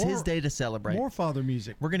 It's his day to celebrate. More father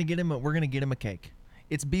music. We're gonna get him a cake.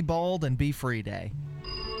 It's Be Bald and Be Free Day.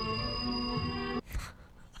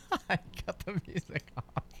 I got the music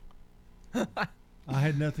off. I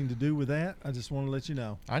had nothing to do with that. I just want to let you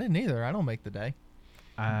know. I didn't either. I don't make the day.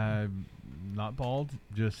 I'm not bald.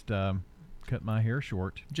 Just cut my hair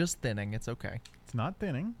short. Just thinning. It's okay. It's not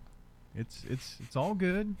thinning. It's all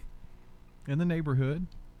good in the neighborhood.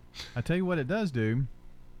 I tell you what it does do.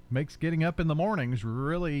 Makes getting up in the mornings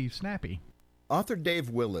really snappy. Author Dave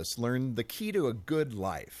Willis learned the key to a good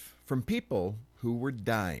life from people who were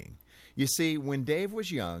dying. You see, when Dave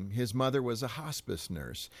was young, his mother was a hospice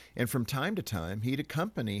nurse, and from time to time, he'd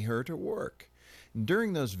accompany her to work.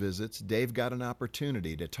 During those visits, Dave got an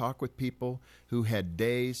opportunity to talk with people who had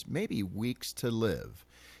days, maybe weeks to live.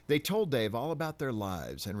 They told Dave all about their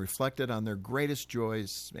lives and reflected on their greatest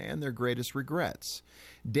joys and their greatest regrets.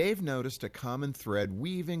 Dave noticed a common thread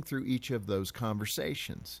weaving through each of those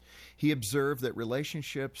conversations. He observed that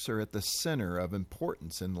relationships are at the center of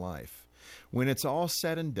importance in life. When it's all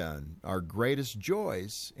said and done, our greatest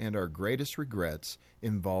joys and our greatest regrets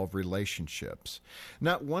involve relationships.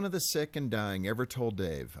 Not one of the sick and dying ever told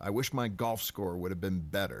Dave, "I wish my golf score would have been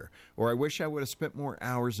better," or "I wish I would have spent more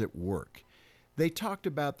hours at work." They talked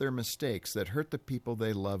about their mistakes that hurt the people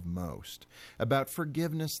they love most, about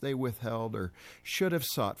forgiveness they withheld or should have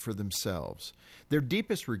sought for themselves. Their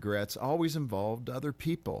deepest regrets always involved other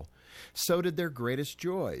people. So did their greatest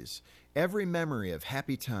joys. Every memory of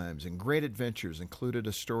happy times and great adventures included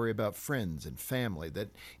a story about friends and family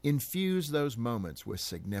that infused those moments with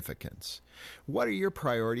significance. What are your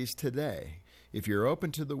priorities today? If you're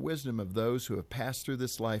open to the wisdom of those who have passed through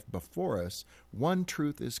this life before us, one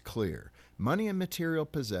truth is clear. Money and material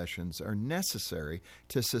possessions are necessary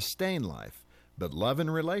to sustain life, but love and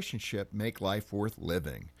relationship make life worth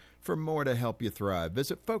living. For more to help you thrive,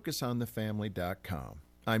 visit FocusOnTheFamily.com.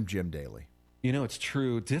 I'm Jim Daly. You know, it's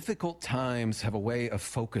true. Difficult times have a way of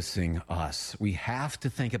focusing us. We have to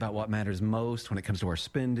think about what matters most when it comes to our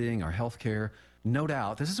spending, our health care. No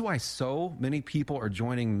doubt. This is why so many people are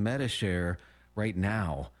joining Medi-Share right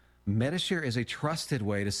now. Medi-Share is a trusted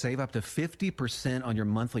way to save up to 50% on your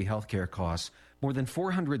monthly health care costs. More than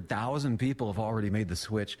 400,000 people have already made the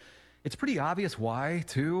switch. It's pretty obvious why,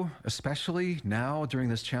 too, especially now during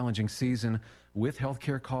this challenging season with health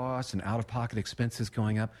care costs and out-of-pocket expenses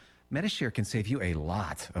going up. Medi-Share can save you a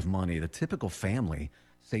lot of money. The typical family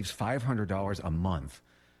saves $500 a month.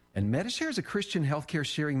 And Medi-Share is a Christian healthcare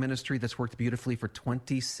sharing ministry that's worked beautifully for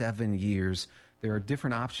 27 years. There are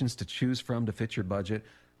different options to choose from to fit your budget.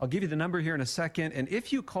 I'll give you the number here in a second, and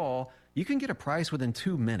if you call, you can get a price within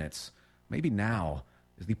 2 minutes. Maybe now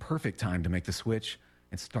is the perfect time to make the switch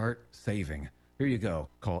and start saving. Here you go.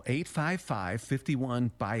 Call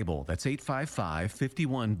 855-51-BIBLE. That's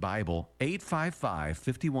 855-51-BIBLE.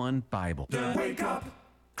 855-51-BIBLE. The Wake Up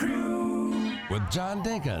Crew with John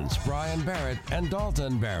Dinkins, Brian Barrett, and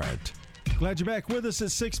Dalton Barrett. Glad you're back with us at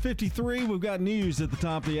 6:53. We've got news at the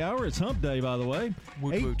top of the hour. It's Hump Day, by the way.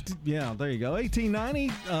 Yeah, there you go.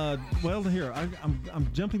 1890. Well, here I'm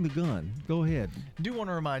jumping the gun. Go ahead. I do want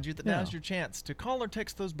to remind you that now's your chance to call or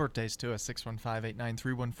text those birthdays to us.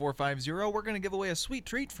 615-893-1450. We're going to give away a sweet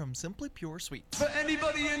treat from Simply Pure Sweets. For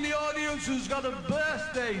anybody in the audience who's got a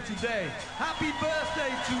birthday today, happy birthday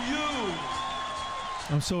to you.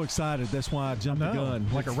 I'm so excited. That's why I jumped the gun.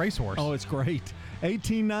 Like a racehorse. Oh, it's great.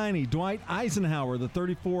 1890, Dwight Eisenhower, the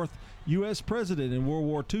 34th U.S. President and World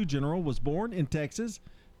War II general, was born in Texas,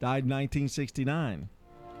 died in 1969.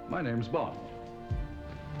 My name's Bond.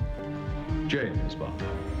 James Bond.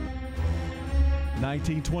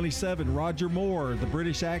 1927, Roger Moore, the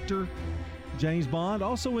British actor, James Bond,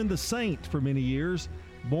 also in The Saint for many years,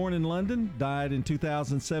 born in London, died in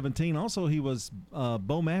 2017. Also, he was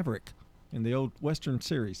Bo Maverick in the old Western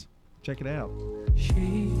series. Check it out.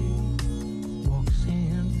 She walks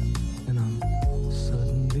in and I'm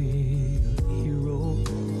suddenly a hero.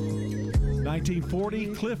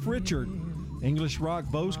 1940, Cliff Richard, English rock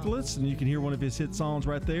vocalist, and you can hear one of his hit songs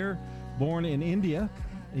right there. Born in India.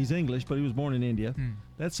 He's English, but he was born in India.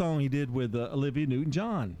 That song he did with Olivia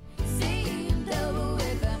Newton-John.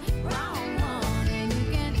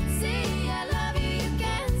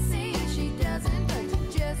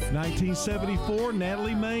 1974,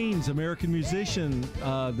 Natalie Maines, American musician,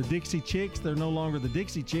 the Dixie Chicks. They're no longer the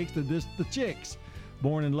Dixie Chicks, they're just the Chicks.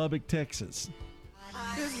 Born in Lubbock, Texas.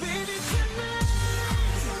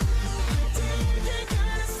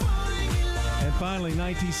 And finally,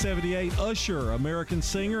 1978, Usher, American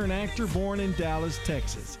singer and actor, born in Dallas,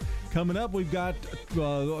 Texas. Coming up, we've got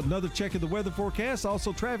another check of the weather forecast,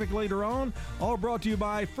 also traffic later on, all brought to you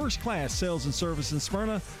by First Class Sales and Service in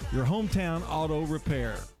Smyrna, your hometown auto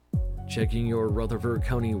repair. Checking your Rutherford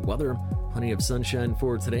County weather. Plenty of sunshine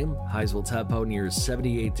for today. Highs will top out near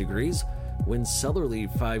 78 degrees. Winds southerly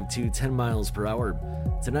 5 to 10 miles per hour.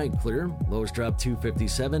 Tonight clear. Lows drop to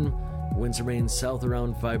 57. Winds remain south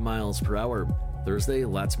around 5 miles per hour. Thursday,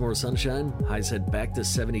 lots more sunshine. Highs head back to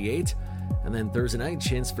 78. And then Thursday night,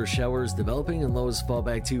 chance for showers developing and lows fall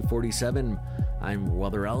back to 47. I'm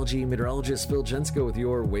weatherology meteorologist Phil Jensko with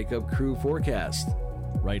your Wake Up Crew forecast.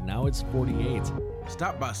 Right now it's 48.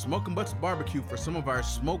 Stop by Smokin' Butts Barbecue for some of our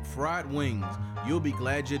smoked fried wings. You'll be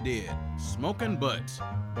glad you did. Smokin' Butts.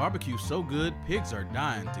 Barbecue so good, pigs are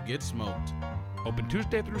dying to get smoked. Open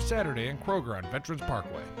Tuesday through Saturday in Kroger on Veterans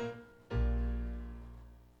Parkway.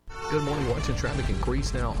 Good morning. Watching traffic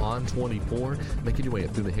increase now on 24, making your way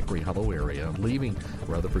up through the Hickory Hollow area, leaving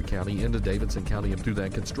Rutherford County into Davidson County and through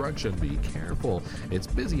that construction. Be careful. It's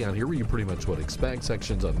busy out here where you pretty much would expect.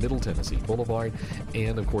 Sections of Middle Tennessee Boulevard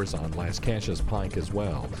and, of course, on Las Cassias Pike as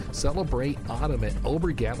well. Celebrate autumn at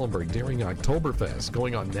Ober-Gatlinburg during Oktoberfest,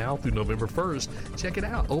 going on now through November 1st. Check it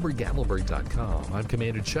out, obergatlinburg.com. I'm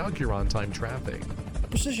Commander Chuck, your on-time traffic.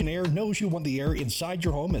 Precision Air knows you want the air inside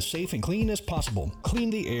your home as safe and clean as possible. Clean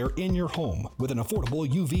the air in your home with an affordable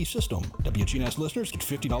UV system. WGNS listeners get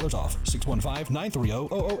 $50 off.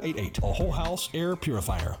 615-930-0088. A whole house air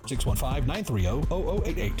purifier.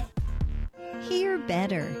 615-930-0088. Hear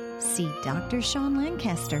better. See Dr. Sean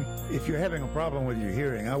Lancaster. If you're having a problem with your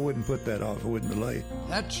hearing, I wouldn't put that off. I wouldn't delay.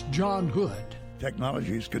 That's John Good.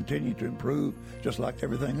 Technologies continue to improve just like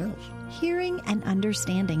everything else. Hearing and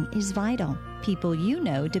understanding is vital. People you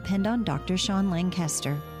know depend on Dr. Sean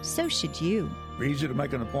Lancaster. So should you. Easy to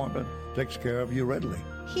make an appointment. Takes care of you readily.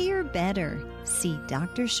 Hear better. See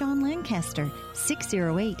Dr. Sean Lancaster,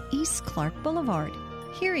 608 East Clark Boulevard.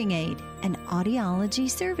 Hearing aid and audiology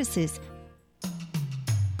services.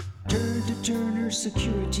 Turn to Turner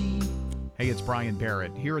Security. Hey, it's Brian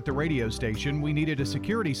Barrett. Here at the radio station, we needed a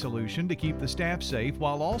security solution to keep the staff safe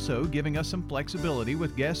while also giving us some flexibility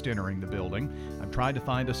with guests entering the building. I've tried to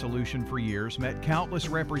find a solution for years, met countless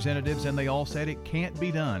representatives, and they all said it can't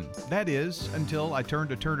be done. That is, until I turned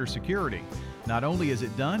to Turner Security. Not only is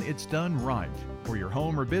it done, it's done right. For your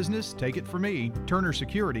home or business, take it from me, Turner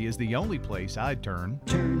Security is the only place I'd turn.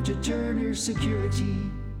 Turn to Turner Security.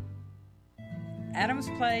 Adams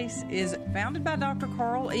Place is founded by Dr.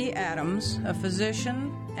 Carl E. Adams, a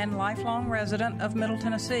physician and lifelong resident of Middle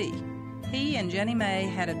Tennessee. He and Jenny May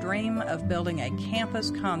had a dream of building a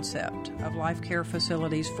campus concept of life care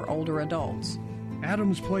facilities for older adults.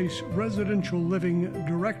 Adams Place Residential Living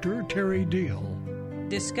Director Terry Deal.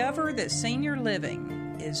 Discover that senior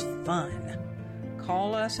living is fun.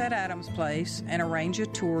 Call us at Adams Place and arrange a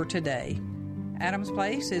tour today. Adams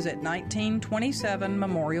Place is at 1927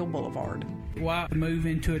 Memorial Boulevard. Why move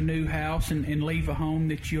into a new house and leave a home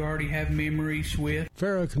that you already have memories with?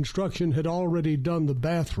 Farrah Construction had already done the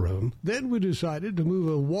bathroom. Then we decided to move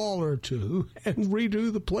a wall or two and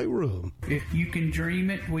redo the playroom. If you can dream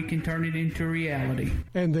it, we can turn it into reality.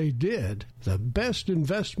 And they did. The best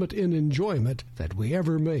investment in enjoyment that we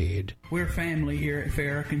ever made. We're family here at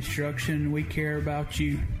Farrah Construction. We care about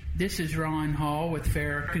you. This is Ron Hall with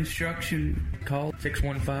Farrah Construction. Call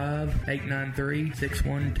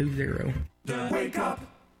 615-893-6120. The Wake Up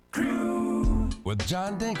Crew with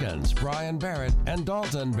John Dinkins, Brian Barrett, and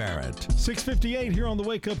Dalton Barrett. 6:58 here on the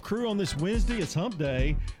Wake Up Crew on this Wednesday. It's Hump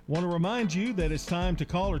Day. Want to remind you that it's time to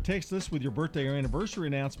call or text us with your birthday or anniversary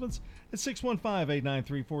announcements at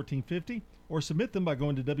 615-893-1450 or submit them by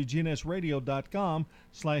going to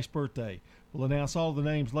WGNSradio.com/birthday. We'll announce all the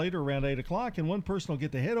names later around 8 o'clock, and one person will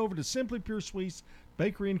get to head over to Simply Pure Sweets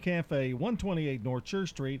Bakery and Cafe, 128 North Church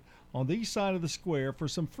Street on the east side of the square for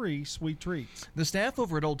some free sweet treats. The staff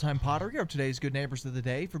over at Old Time Pottery are today's good neighbors of the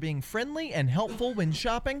day for being friendly and helpful when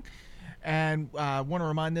shopping. And I want to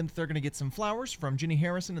remind them that they're going to get some flowers from Jenny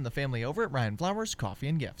Harrison and the family over at Ryan Flowers Coffee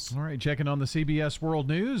and Gifts. All right, checking on the CBS World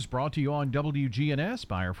News, brought to you on WGNS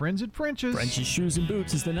by our friends at French's. French's Shoes and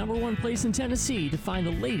Boots is the #1 place in Tennessee to find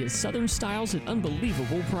the latest Southern styles at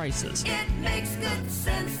unbelievable prices. It makes good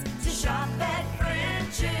sense to shop at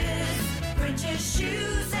French's. French's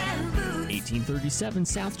Shoes and Boots. 1837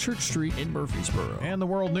 South Church Street in Murfreesboro. And the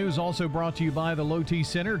World News also brought to you by the Low T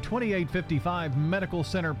Center, 2855 Medical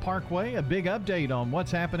Center Parkway. A big update on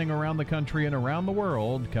what's happening around the country and around the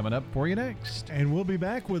world coming up for you next. And we'll be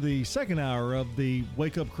back with the second hour of the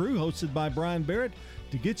Wake Up Crew, hosted by Brian Barrett,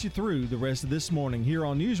 to get you through the rest of this morning here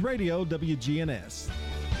on News Radio WGNS.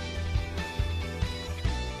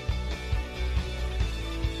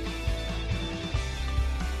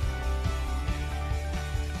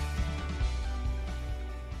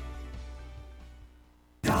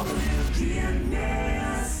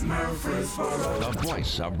 The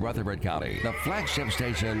voice of Rutherford County, the flagship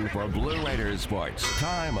station for Blue Raiders sports.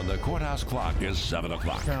 Time on the courthouse clock is 7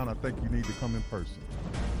 o'clock. I think you need to come in person.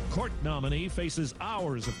 Court nominee faces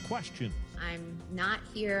hours of questions. I'm not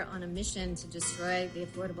here on a mission to destroy the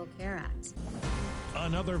Affordable Care Act.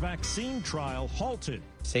 Another vaccine trial halted.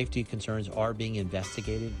 Safety concerns are being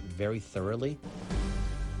investigated very thoroughly.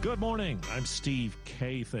 Good morning. I'm Steve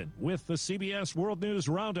Kathan. With the CBS World News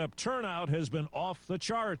Roundup, turnout has been off the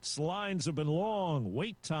charts. Lines have been long.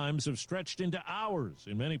 Wait times have stretched into hours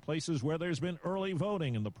in many places where there's been early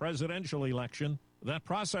voting in the presidential election. That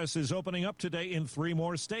process is opening up today in 3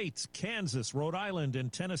 more states: Kansas, Rhode Island,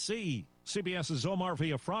 and Tennessee. CBS's Omar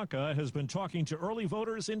Villafranca has been talking to early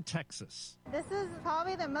voters in Texas. This is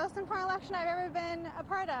probably the most important election I've ever been a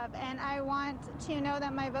part of, and I want to know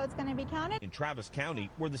that my vote's going to be counted. In Travis County,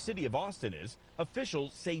 where the city of Austin is,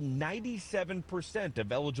 officials say 97%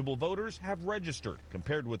 of eligible voters have registered,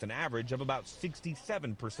 compared with an average of about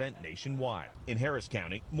 67% nationwide. In Harris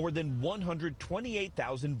County, more than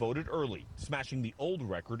 128,000 voted early, smashing the old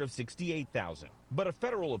record of 68,000. But a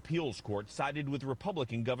federal appeals court sided with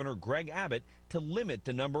Republican Governor Greg Abbott to limit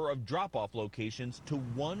the number of drop-off locations to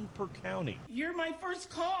 1 per county. You're my first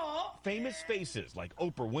call. Famous faces like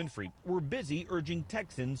Oprah Winfrey were busy urging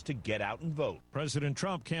Texans to get out and vote. President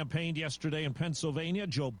Trump campaigned yesterday in Pennsylvania.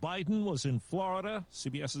 Joe Biden was in Florida.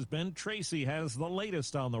 CBS's Ben Tracy has the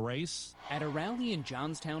latest on the race. At a rally in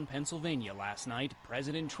Johnstown, Pennsylvania last night,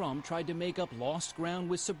 President Trump tried to make up lost ground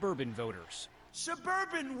with suburban voters.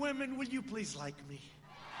 Suburban women, will you please like me?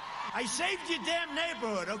 I saved your damn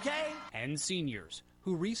neighborhood, okay? And seniors,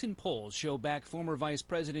 who recent polls show back former Vice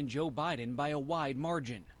President Joe Biden by a wide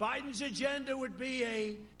margin. Biden's agenda would be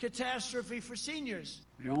a catastrophe for seniors.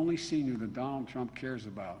 The only senior that Donald Trump cares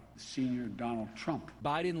about is senior Donald Trump.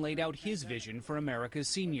 Biden laid out his vision for America's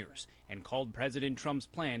seniors and called President Trump's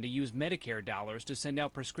plan to use Medicare dollars to send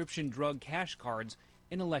out prescription drug cash cards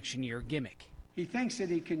an election year gimmick. He thinks that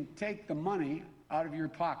he can take the money out of your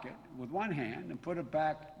pocket with one hand and put it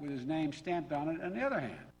back with his name stamped on it on the other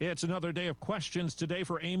hand. It's another day of questions today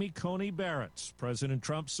for Amy Coney Barrett, President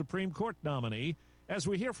Trump's Supreme Court nominee. As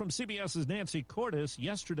we hear from CBS's Nancy Cordes,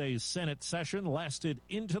 yesterday's Senate session lasted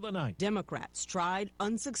into the night. Democrats tried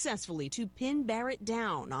unsuccessfully to pin Barrett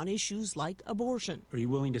down on issues like abortion. Are you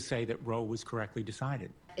willing to say that Roe was correctly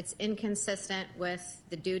decided? It's inconsistent with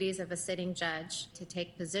the duties of a sitting judge to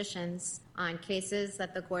take positions on cases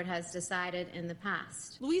that the court has decided in the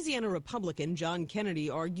past. Louisiana Republican John Kennedy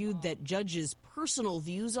argued that judges' personal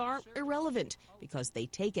views are irrelevant because they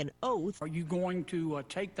take an oath. Are you going to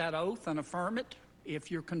take that oath and affirm it if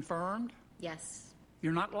you're confirmed? Yes.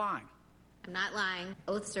 You're not lying. I'm not lying.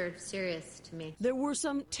 Oaths are serious to me. There were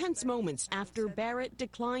some tense moments after Barrett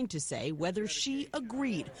declined to say whether she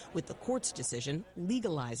agreed with the court's decision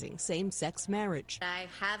legalizing same-sex marriage. I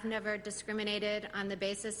have never discriminated on the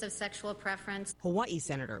basis of sexual preference. Hawaii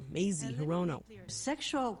Senator Mazie Hirono.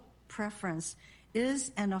 Sexual preference is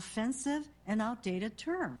an offensive and outdated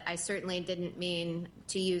term. I certainly didn't mean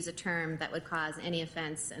to use a term that would cause any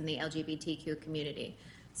offense in the LGBTQ community.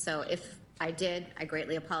 So if I did, I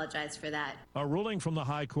greatly apologize for that. A ruling from the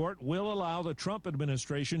High Court will allow the Trump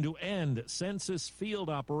administration to end census field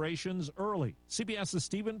operations early. CBS's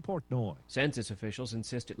Stephen Portnoy. Census officials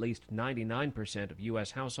insist at least 99% of U.S.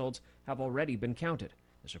 households have already been counted.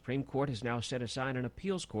 The Supreme Court has now set aside an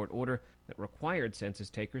appeals court order that required census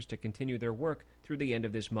takers to continue their work through the end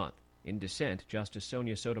of this month. In dissent, Justice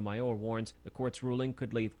Sonia Sotomayor warns the court's ruling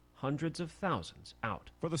could leave hundreds of thousands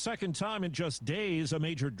out. For the second time in just days, a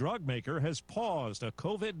major drug maker has paused a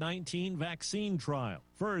COVID-19 vaccine trial.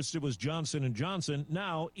 First, it was Johnson & Johnson,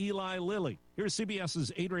 now Eli Lilly. Here's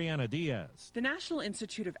CBS's Adriana Diaz. The National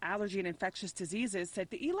Institute of Allergy and Infectious Diseases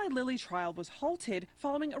said the Eli Lilly trial was halted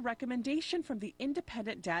following a recommendation from the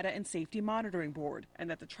Independent Data and Safety Monitoring Board,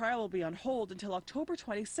 and that the trial will be on hold until October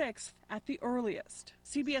 26th at the earliest.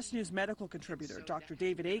 CBS News medical contributor Dr.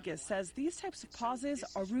 David Agus says these types of pauses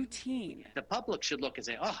are routine. The public should look and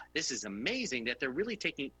say, oh, this is amazing that they're really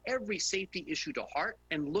taking every safety issue to heart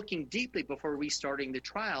and looking deeply before restarting the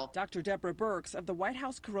trial. Dr. Deborah Birx of the White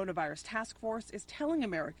House Coronavirus Task Force is telling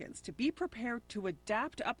Americans to be prepared to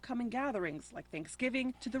adapt upcoming gatherings like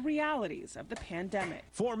Thanksgiving to the realities of the pandemic.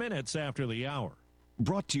 4 minutes after the hour.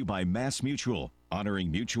 Brought to you by Mass Mutual,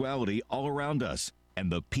 honoring mutuality all around us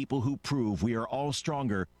and the people who prove we are all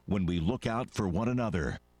stronger when we look out for one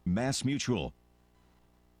another. Mass Mutual.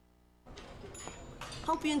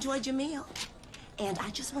 Hope you enjoyed your meal. And I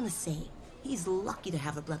just want to say, he's lucky to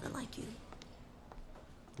have a brother like you.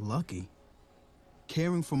 Lucky?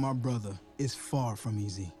 Caring for my brother is far from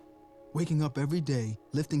easy. Waking up every day,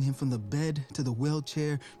 lifting him from the bed to the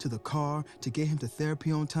wheelchair to the car to get him to therapy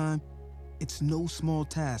on time, it's no small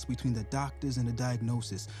task between the doctors and the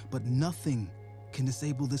diagnosis, but nothing can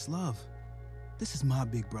disable this love. This is my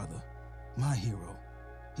big brother, my hero.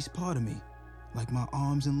 He's part of me, like my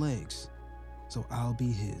arms and legs, so I'll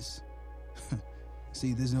be his.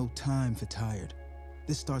 See, there's no time for tired.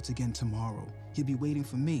 This starts again tomorrow. He'll be waiting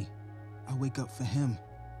for me. I wake up for him.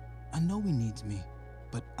 I know he needs me,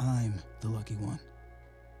 but I'm the lucky one,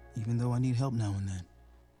 even though I need help now and then.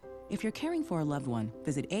 If you're caring for a loved one,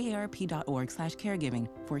 visit aarp.org/caregiving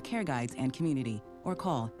for care guides and community, or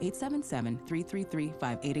call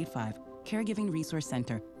 877-333-5885. Caregiving Resource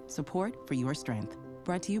Center. Support for your strength.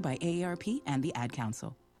 Brought to you by AARP and the Ad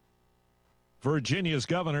Council. Virginia's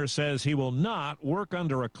governor says he will not work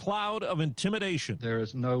under a cloud of intimidation. There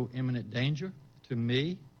is no imminent danger to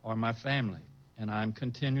me or my family, and I'm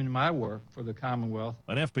continuing my work for the Commonwealth.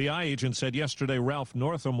 An FBI agent said yesterday Ralph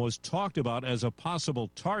Northam was talked about as a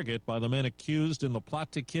possible target by the men accused in the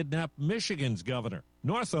plot to kidnap Michigan's governor.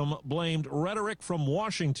 Northam blamed rhetoric from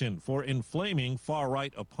Washington for inflaming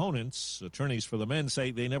far-right opponents. Attorneys for the men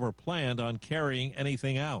say they never planned on carrying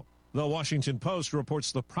anything out. The Washington Post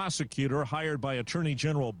reports the prosecutor hired by Attorney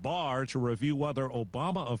General Barr to review whether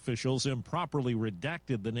Obama officials improperly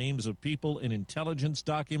redacted the names of people in intelligence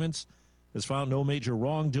documents has found no major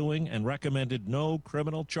wrongdoing and recommended no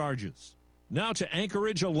criminal charges. Now to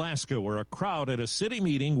Anchorage, Alaska, where a crowd at a city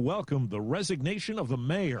meeting welcomed the resignation of the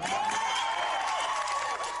mayor.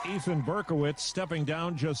 Ethan Berkowitz stepping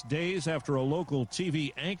down just days after a local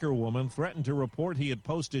TV anchorwoman threatened to report he had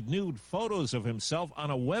posted nude photos of himself on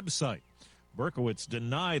a website. Berkowitz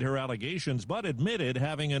denied her allegations but admitted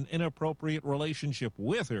having an inappropriate relationship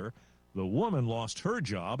with her. The woman lost her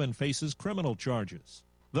job and faces criminal charges.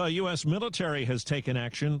 The U.S. military has taken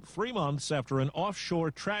action 3 months after an offshore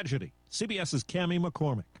tragedy. CBS's Cammie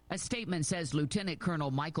McCormick. A statement says Lieutenant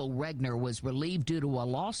Colonel Michael Regner was relieved due to a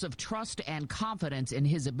loss of trust and confidence in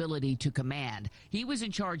his ability to command. He was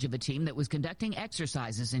in charge of a team that was conducting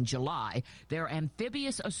exercises in July. Their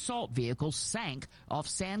amphibious assault vehicle sank off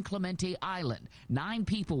San Clemente Island. 9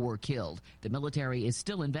 people were killed. The military is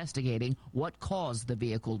still investigating what caused the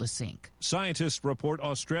vehicle to sink. Scientists report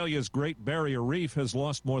Australia's Great Barrier Reef has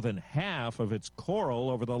lost more than half of its coral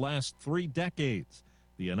over the last 3 decades.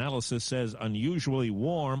 The analysis says unusually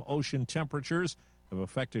warm ocean temperatures have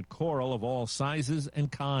affected coral of all sizes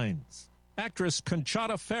and kinds. Actress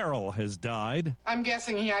Conchata Ferrell has died. I'm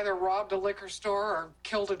guessing he either robbed a liquor store or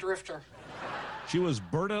killed a drifter. She was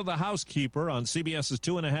Berta the housekeeper on CBS's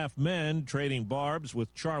 2.5 Men, trading barbs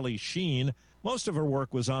with Charlie Sheen. Most of her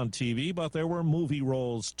work was on TV, but there were movie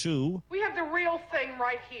roles too. We have the real thing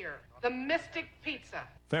right here, the Mystic Pizza.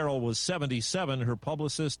 Ferrell was 77. Her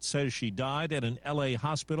publicist says she died at an L.A.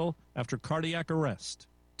 hospital after cardiac arrest.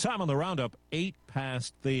 Time on the roundup, 8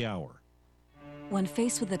 past the hour. When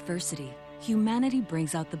faced with adversity, humanity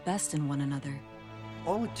brings out the best in one another.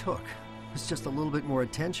 All it took was just a little bit more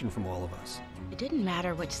attention from all of us. It didn't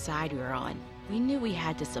matter which side we were on. We knew we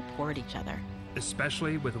had to support each other.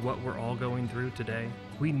 Especially with what we're all going through today,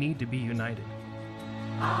 we need to be united.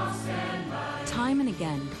 Time and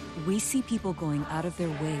again, we see people going out of their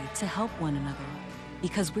way to help one another.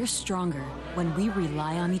 Because we're stronger when we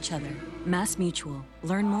rely on each other. Mass Mutual.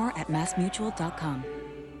 Learn more at massmutual.com.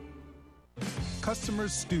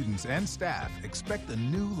 Customers, students, and staff expect a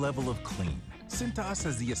new level of clean. Cintas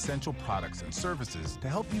has the essential products and services to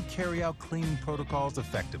help you carry out cleaning protocols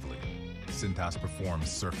effectively. Cintas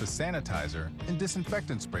performs surface sanitizer and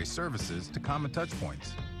disinfectant spray services to common touch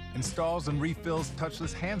points, installs and refills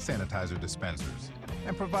touchless hand sanitizer dispensers,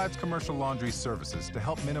 and provides commercial laundry services to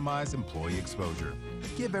help minimize employee exposure.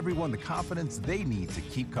 Give everyone the confidence they need to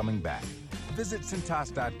keep coming back. Visit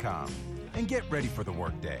Cintas.com and get ready for the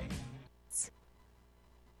workday.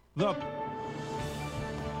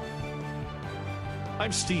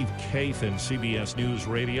 I'm Steve Kathan, CBS News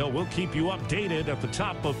Radio. We'll keep you updated at the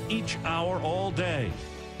top of each hour all day.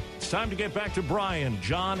 It's time to get back to Brian,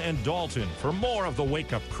 John, and Dalton for more of the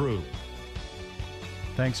Wake Up Crew.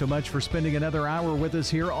 Thanks so much for spending another hour with us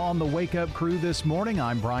here on the Wake Up Crew this morning.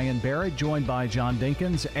 I'm Brian Barrett, joined by John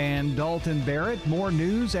Dinkins and Dalton Barrett. More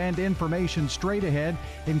news and information straight ahead,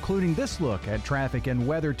 including this look at traffic and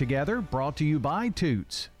weather together, brought to you by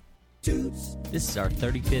Toots. Toots. This is our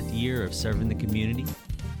 35th year of serving the community.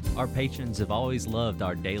 Our patrons have always loved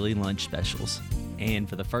our daily lunch specials. And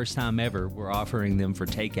for the first time ever, we're offering them for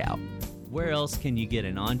takeout. Where else can you get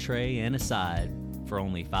an entree and a side for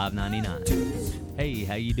only $5.99? Hey,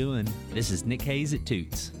 how you doing? This is Nick Hayes at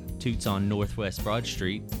Toots. Toots on Northwest Broad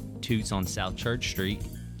Street, Toots on South Church Street,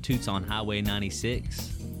 Toots on Highway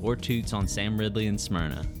 96, or Toots on Sam Ridley and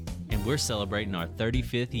Smyrna. And we're celebrating our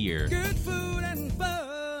 35th year. Good food and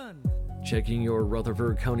fun. Checking your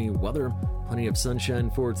Rutherford County weather. Plenty of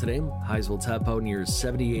sunshine for today. Highs will top out near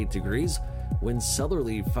 78 degrees. Winds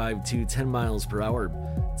southerly 5 to 10 miles per hour.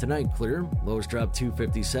 Tonight clear. Lows drop to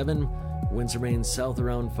 57. Winds remain south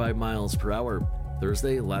around 5 miles per hour.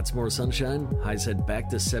 Thursday, lots more sunshine. Highs head back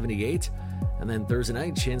to 78. And then Thursday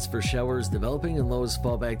night, chance for showers developing and lows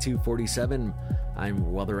fall back to 47. I'm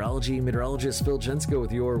weatherology meteorologist Phil Jensko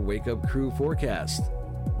with your Wake Up Crew forecast.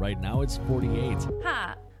 Right now it's 48.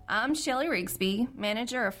 Hi, I'm Shelly Rigsby,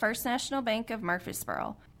 manager of First National Bank of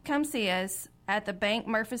Murfreesboro. Come see us at the Bank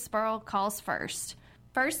Murfreesboro Calls First.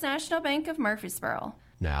 First National Bank of Murfreesboro.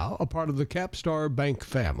 Now a part of the Capstar Bank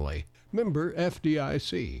family. Member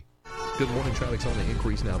FDIC. Good morning. Traffic's on the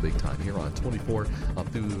increase now big time here on 24 up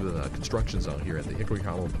through the construction zone here at the Hickory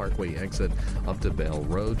Hollow Parkway exit up to Bell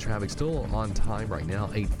Road. Traffic still on time right now,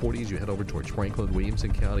 8:40 as you head over towards Franklin,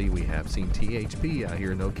 Williamson County. We have seen THP out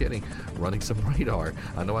here, no kidding, running some radar.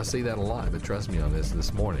 I know I say that a lot, but trust me on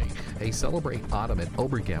this morning. Hey, celebrate autumn at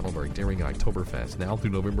Ober-Gatlinburg during Oktoberfest now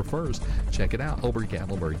through November 1st. Check it out,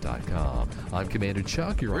 obergatlinburg.com. I'm Commander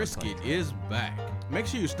Chuck. You're Brisket is back. Make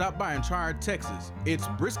sure you stop by and try our Texas. It's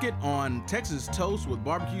brisket on Texas toast with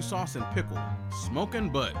barbecue sauce and pickle. Smoking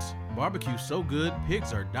butts. Barbecue so good,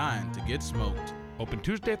 pigs are dying to get smoked. Open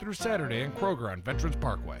Tuesday through Saturday in Kroger on Veterans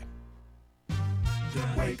Parkway. The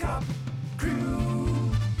Wake Up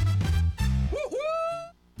Crew.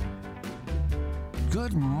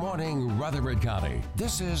 Good morning, Rutherford County.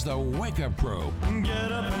 This is the Wake Up Crew.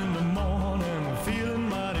 Get up in the morning, feeling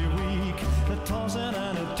mighty weak. The tossing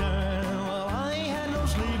and a turn. Well, I ain't had no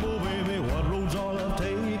sleep, oh baby. What roads all I've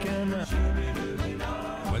taken?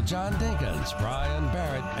 With John Dinkins, Brian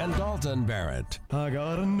Barrett, and Dalton Barrett. I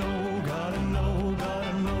gotta know, gotta know,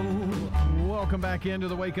 gotta know. Welcome back into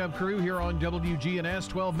the Wake Up Crew here on WGNS,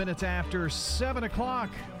 12 minutes after 7 o'clock.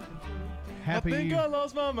 Happy. I think I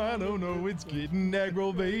lost my mind. Oh no, it's getting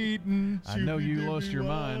aggravating. I know you lost your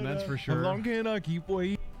mind, that's for sure. How long can I keep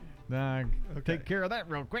waiting? Take care of that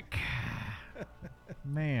real quick.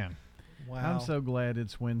 Man. Wow. I'm so glad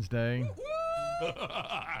it's Wednesday.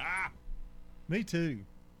 Me too.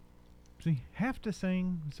 See, have to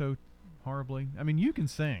sing so horribly. I mean, you can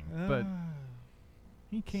sing, but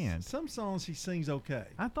he can't. Some songs he sings okay.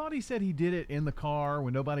 I thought he said he did it in the car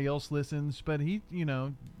when nobody else listens, but he,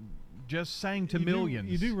 just sang to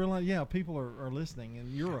millions. You do realize, people are listening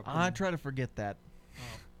in Europe. I try to forget that.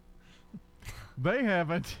 They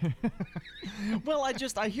haven't. Well,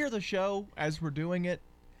 I hear the show as we're doing it,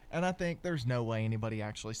 and I think there's no way anybody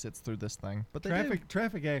actually sits through this thing. But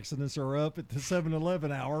traffic accidents are up at the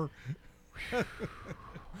 7-Eleven hour.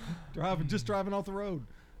 driving off the road.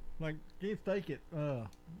 Like, can't take it.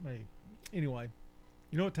 Me. Anyway,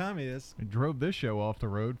 you know what time it is. It drove this show off the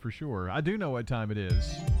road for sure. I do know what time it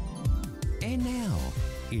is. And now,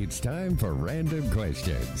 it's time for Random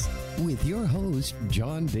Questions with your host,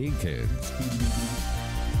 John Dinkins.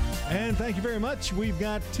 And thank you very much. We've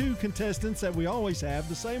got two contestants that we always have,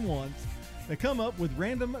 the same ones, that come up with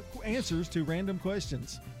random answers to random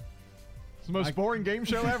questions. It's the most boring game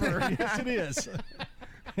show ever. Yes, it is.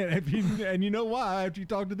 and you know why after you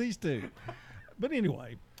talk to these two. But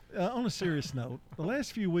anyway, on a serious note, the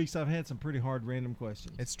last few weeks I've had some pretty hard random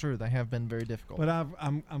questions. It's true. They have been very difficult. But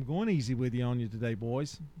I'm going easy with you on you today,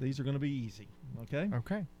 boys. These are going to be easy. Okay?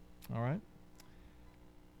 Okay. All right.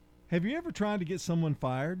 Have you ever tried to get someone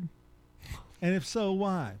fired? And if so,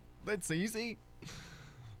 why? That's easy.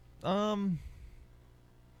 I'm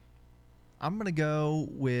going to go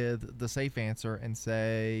with the safe answer and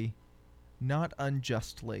say not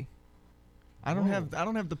unjustly. I don't have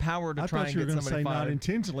the power to try and get somebody fired. I thought you were going to say not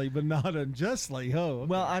intentionally, but not unjustly. Oh, okay.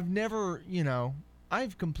 Well, I've never,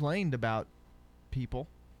 I've complained about people.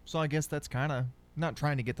 So I guess that's kind of not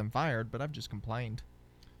trying to get them fired, but I've just complained.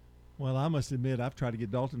 Well, I must admit, I've tried to get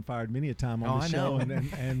Dalton fired many a time on the show,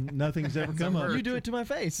 and nothing's ever come up. You do it to my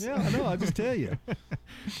face. Yeah, I know. I just tell you.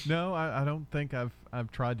 No, I don't think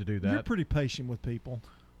I've tried to do that. You're pretty patient with people.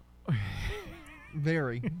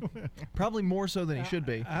 Very. Probably more so than he should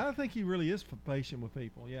be. I think he really is patient with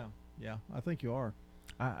people. Yeah, I think you are.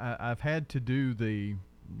 I've had to do the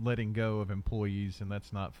letting go of employees, and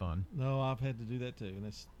that's not fun. No, I've had to do that too, and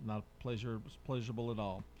it's not pleasurable at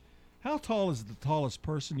all. How tall is the tallest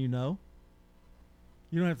person you know?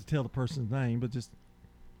 You don't have to tell the person's name, but just...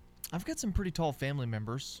 I've got some pretty tall family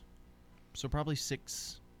members. So probably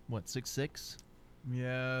 6'6"?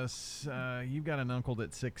 Yes. You've got an uncle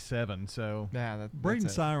that's 6'7", so... Yeah, Braden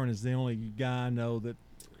Siren is the only guy I know that...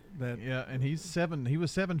 Yeah, and he's 7. He was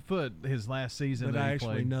 7 foot his last season that I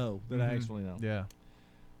actually know. I actually know. Yeah.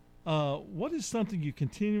 What is something you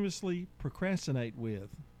continuously procrastinate with?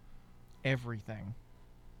 Everything.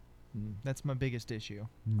 That's my biggest issue.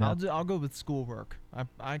 I'll go with schoolwork.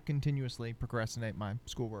 I continuously procrastinate my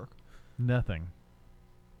schoolwork. Nothing.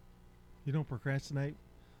 You don't procrastinate?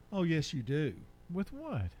 Oh, yes, you do. With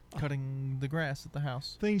what? Cutting the grass at the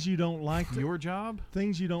house. Things you don't like. Your job?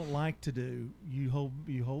 Things you don't like to do. You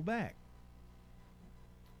hold back.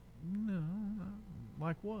 No.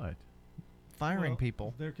 Like what? Firing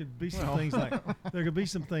people. There could be some things like there could be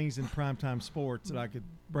some things in primetime sports that I could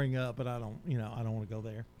bring up, but I don't want to go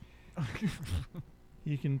there.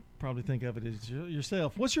 You can probably think of it as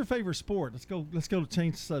yourself. What's your favorite sport? Let's go to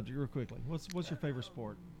change the subject real quickly. What's your favorite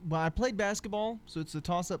sport? Well, I played basketball, so it's a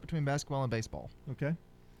toss-up between basketball and baseball. Okay.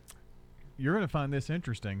 You're going to find this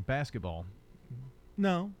interesting. Basketball.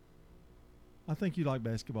 No. I think you like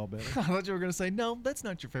basketball better. I thought you were going to say, no, that's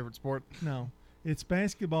not your favorite sport. No. It's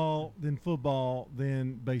basketball, then football,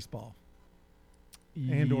 then baseball.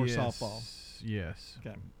 And or softball. Yes.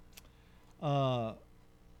 Okay.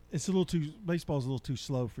 Baseball's a little too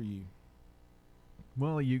slow for you.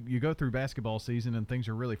 Well, you go through basketball season and things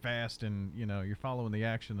are really fast and, you're following the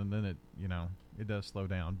action and then it does slow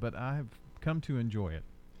down. But I have come to enjoy it.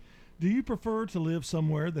 Do you prefer to live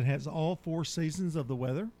somewhere that has all 4 seasons of the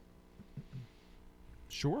weather?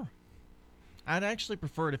 Sure. I'd actually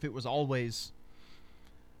prefer it if it was always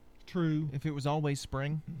true. If it was always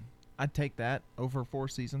spring, I'd take that over 4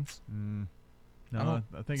 seasons. No,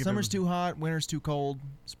 I think summer's too hot, winter's too cold.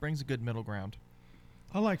 Spring's a good middle ground.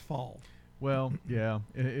 I like fall. Well, yeah.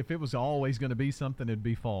 If it was always going to be something, it'd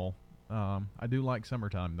be fall. I do like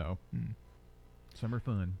summertime though. Summer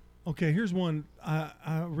fun. Okay, here's one.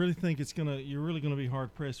 I really think you're really gonna be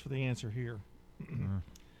hard pressed for the answer here.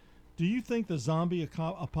 Do you think the zombie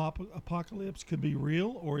apocalypse could be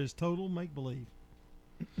real or is total make believe?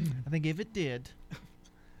 I think if it did,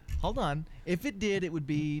 hold on. If it did, it would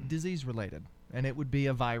be disease related, and it would be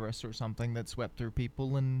a virus or something that swept through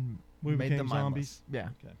people and made them zombies. Yeah.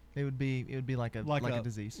 Okay. It would be like a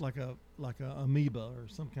disease, like a amoeba or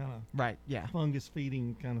some kind of right. Yeah. Fungus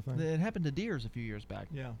feeding kind of thing. It happened to deers a few years back.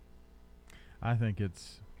 Yeah. I think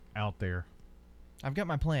it's out there. I've got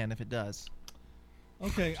my plan if it does.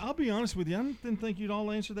 Okay, I'll be honest with you. I didn't think you'd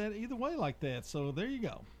all answer that either way like that. So there you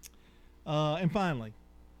go. And finally,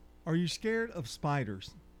 are you scared of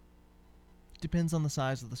spiders? Depends on the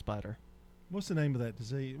size of the spider. What's the name of that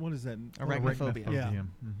disease? What is that? Arachnophobia. Yeah.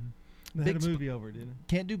 Mm-hmm. They had a movie over it, didn't it?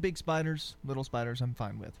 Can't do big spiders. Little spiders I'm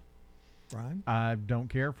fine with. Brian? I don't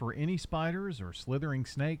care for any spiders or slithering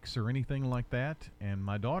snakes or anything like that. And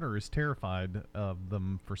my daughter is terrified of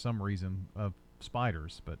them for some reason, of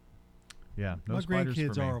spiders. But, yeah, no my spiders for me.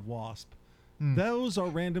 My grandkids are of wasp. Those are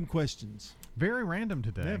random questions. Very random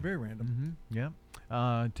today. Yeah, very random. Yeah.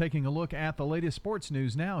 Taking a look at the latest sports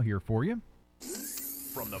news now here for you.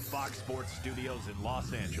 From the Fox Sports Studios in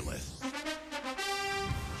Los Angeles,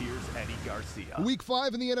 here's Eddie Garcia. Week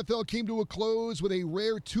 5 in the NFL came to a close with a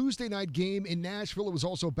rare Tuesday night game in Nashville. It was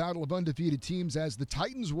also a battle of undefeated teams as the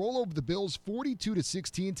Titans roll over the Bills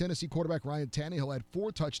 42-16. Tennessee quarterback Ryan Tannehill had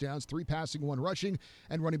 4 touchdowns, 3 passing, 1 rushing,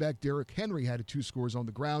 and running back Derrick Henry had 2 scores on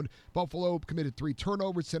the ground. Buffalo committed 3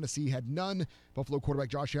 turnovers. Tennessee had none. Buffalo quarterback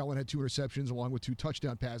Josh Allen had 2 interceptions along with 2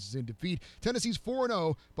 touchdown passes in defeat. Tennessee's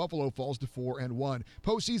 4-0. Buffalo falls to 4-1.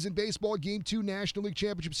 Postseason baseball Game 2 National League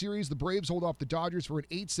Championship Series. The Braves hold off the Dodgers for an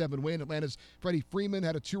 8-7 win. Atlanta's Freddie Freeman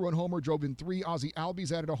had a 2-run homer, drove in 3. Ozzie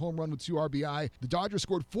Albies added a home run with 2 RBI. The Dodgers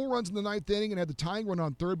scored 4 runs in the 9th inning and had the tying run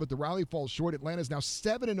on 3rd, but the rally falls short. Atlanta's now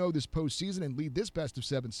 7-0 this postseason and lead this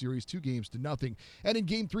best-of-7 series 2-0. And in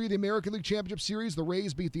Game 3 of the American League Championship Series, the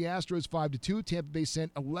Rays beat the Astros 5-2. Tampa Bay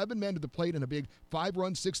sent 11 men to the plate in a big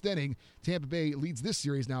 5-run 6th inning. Tampa Bay leads this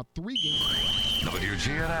series now 3-0.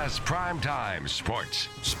 WGNS Primetime Sports.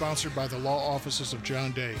 Sponsored by the law offices of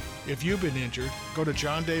John Day. If you've been injured, go to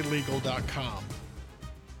johndaylegal.com.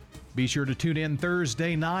 Be sure to tune in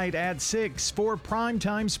Thursday night at 6 for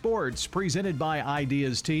Primetime Sports, presented by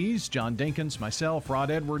Ideas Tees. John Dinkins, myself, Rod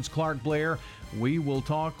Edwards, Clark Blair. We will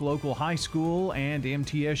talk local high school and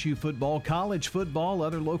MTSU football, college football,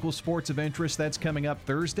 other local sports of interest. That's coming up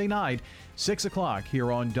Thursday night, 6 o'clock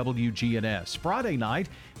here on WGNS. Friday night,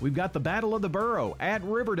 we've got the Battle of the Borough at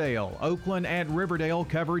Riverdale. Oakland at Riverdale.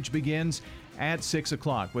 Coverage begins at 6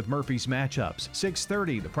 o'clock with Murphy's matchups.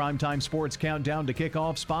 6:30, the Primetime Sports Countdown to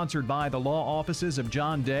Kickoff, sponsored by the law offices of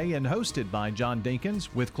John Day and hosted by John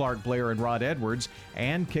Dinkins with Clark Blair and Rod Edwards,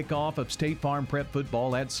 and kickoff of State Farm Prep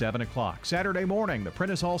Football at 7 o'clock. Saturday morning, the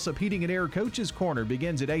Prentice Allsup Heating and Air Coaches Corner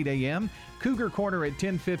begins at 8 a.m., Cougar Corner at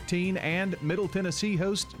 10:15, and Middle Tennessee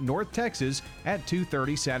hosts North Texas at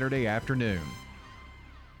 2:30 Saturday afternoon.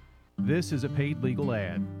 This is a paid legal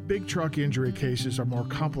ad. Big truck injury cases are more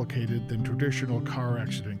complicated than traditional car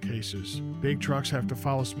accident cases. Big trucks have to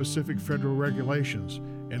follow specific federal regulations,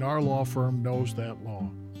 and our law firm knows that law.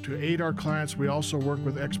 To aid our clients, we also work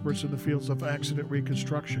with experts in the fields of accident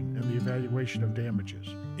reconstruction and the evaluation of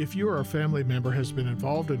damages. If you or a family member has been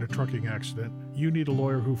involved in a trucking accident, you need a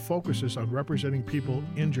lawyer who focuses on representing people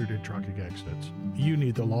injured in trucking accidents. You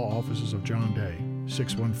need the law offices of John Day,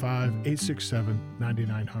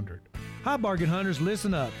 615-867-9900. Hi, bargain hunters,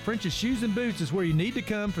 listen up. French's Shoes and Boots is where you need to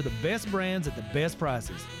come for the best brands at the best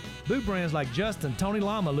prices. Boot brands like Justin, Tony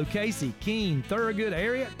Lama, Lucchese, Keen, Thorogood,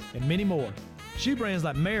 Ariat, and many more. Shoe brands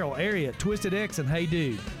like Merrill, Ariat, Twisted X, and Hey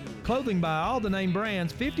Dude. Clothing by all the name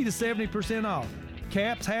brands, 50 to 70% off.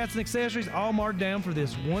 Caps, hats, and accessories all marked down for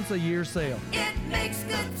this once-a-year sale. It makes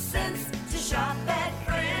good sense to shop at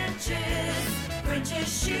French's.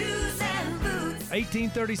 French's Shoes and Boots.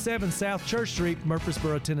 1837 South Church Street,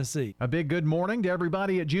 Murfreesboro, Tennessee. A big good morning to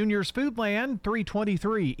everybody at Junior's Foodland,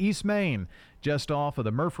 323 East Main, just off of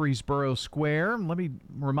the Murfreesboro Square. Let me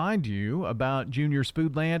remind you about Junior's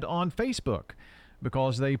Foodland on Facebook,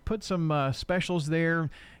 because they put some specials there.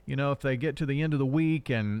 You know, if they get to the end of the week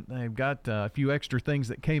and they've got a few extra things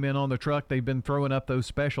that came in on the truck, they've been throwing up those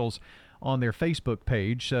specials on their Facebook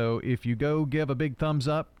page. So if you go give a big thumbs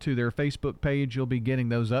up to their Facebook page, you'll be getting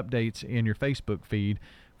those updates in your Facebook feed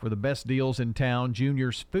for the best deals in town.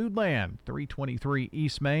 Junior's Foodland, 323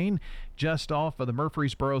 East Main, just off of the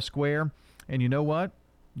Murfreesboro Square. And you know what?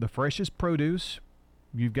 The freshest produce.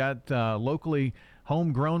 You've got locally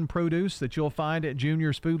homegrown produce that you'll find at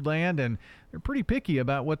Junior's Foodland, and they're pretty picky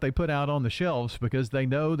about what they put out on the shelves because they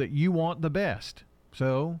know that you want the best.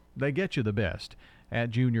 So they get you the best at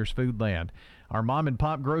Junior's Foodland. Our mom and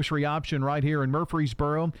pop grocery option right here in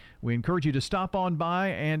Murfreesboro. We encourage you to stop on by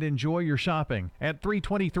and enjoy your shopping at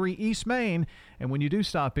 323 East Main. And when you do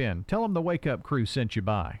stop in, tell them the Wake Up Crew sent you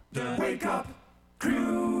by. The Wake Up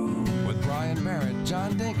Crew. With Brian Barrett,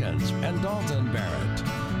 John Dinkins, and Dalton Barrett.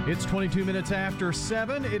 It's 22 minutes after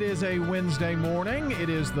 7. It is a Wednesday morning. It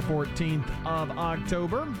is the 14th of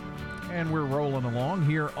October. And we're rolling along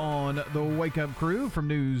here on the Wake Up Crew from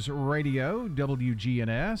News Radio,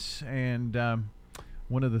 WGNS. And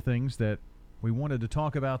one of the things that we wanted to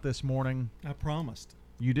talk about this morning. I promised.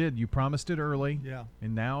 You did. You promised it early. Yeah.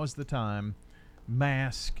 And now is the time.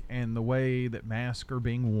 Mask and the way that masks are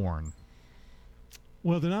being worn.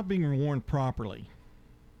 Well, they're not being worn properly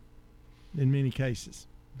in many cases.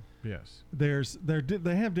 Yes.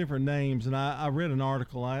 They have different names, and I read an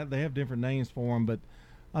article. They have different names for them, but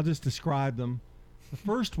I'll just describe them. The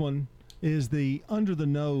first one is the under the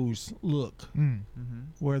nose look,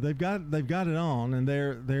 where they've got it on and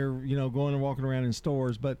they're going and walking around in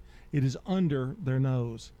stores, but it is under their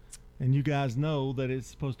nose, and you guys know that it's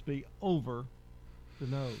supposed to be over the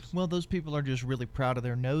nose. Well, those people are just really proud of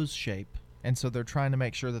their nose shape, and so they're trying to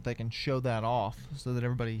make sure that they can show that off so that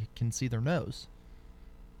everybody can see their nose.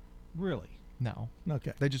 Really? No.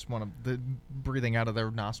 Okay. They just want the breathing out of their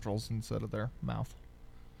nostrils instead of their mouth.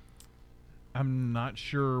 I'm not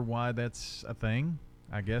sure why that's a thing.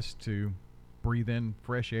 I guess to breathe in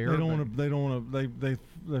fresh air. They don't want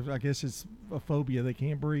to. I guess it's a phobia. They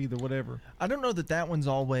can't breathe or whatever. I don't know that one's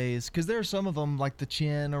always, because there are some of them like the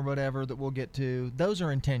chin or whatever that we'll get to. Those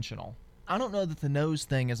are intentional. I don't know that the nose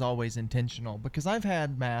thing is always intentional, because I've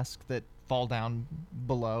had masks that fall down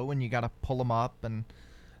below and you got to pull them up, and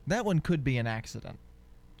that one could be an accident.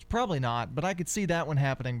 It's probably not, but I could see that one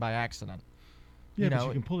happening by accident. Yeah, but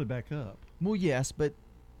you can pull it back up. Well, yes, but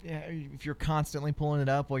if you're constantly pulling it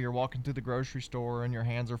up while you're walking through the grocery store and your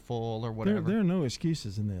hands are full or whatever. There are no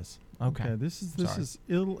excuses in this. Okay. This is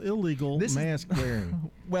illegal mask wearing.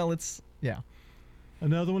 Well, yeah.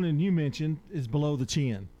 Another one, and you mentioned, is below the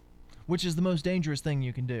chin, which is the most dangerous thing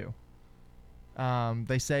you can do.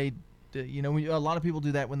 They say, a lot of people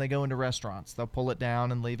do that when they go into restaurants. They'll pull it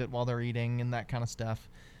down and leave it while they're eating and that kind of stuff.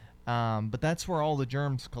 But that's where all the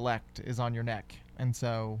germs collect, is on your neck. And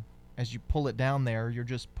so as you pull it down there, you're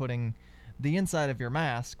just putting the inside of your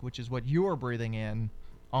mask, which is what you're breathing in,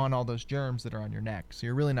 on all those germs that are on your neck. So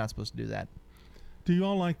you're really not supposed to do that. Do you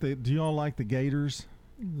all like the gaiters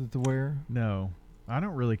to wear? No, I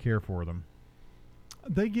don't really care for them.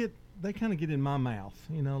 They kind of get in my mouth,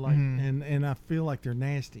 and I feel like they're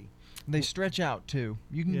nasty. They stretch out too.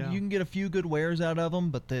 You can get a few good wears out of them,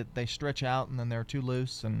 but they stretch out and then they're too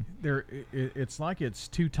loose, and it's like it's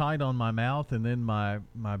too tight on my mouth, and then my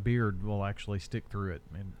beard will actually stick through it,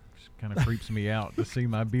 and it kind of creeps me out to see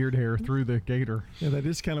my beard hair through the gaiter. Yeah, that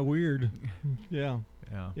is kind of weird. Yeah.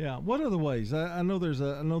 Yeah. What other ways? I know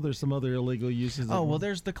there's some other illegal uses. Oh, well,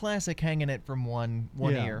 there's the classic hanging it from one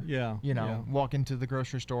ear. Yeah. Walk into the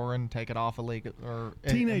grocery store and take it off illegal or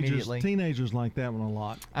immediately. Teenagers like that one a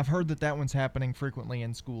lot. I've heard that one's happening frequently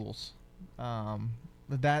in schools.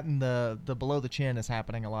 That and the below the chin is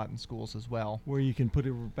happening a lot in schools as well. Where you can put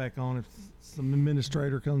it back on if some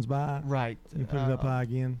administrator comes by. Right. You put it up high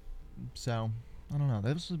again. So, I don't know.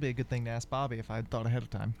 This would be a good thing to ask Bobby if I had thought ahead of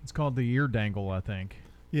time. It's called the ear dangle, I think.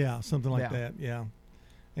 Yeah, something like that. Yeah,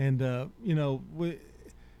 and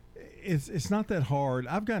it's not that hard.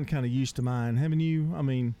 I've gotten kind of used to mine, haven't you? I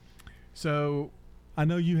mean, so I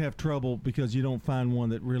know you have trouble because you don't find one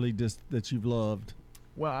that really that you've loved.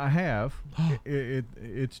 Well, I have.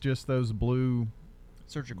 It's just those blue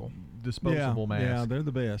surgical disposable masks. Yeah, they're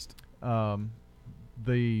the best.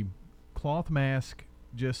 The cloth mask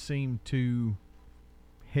just seemed too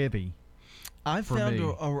heavy. I've found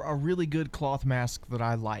a really good cloth mask that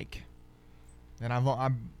I like, and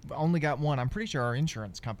I've only got one. I'm pretty sure our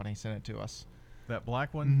insurance company sent it to us. That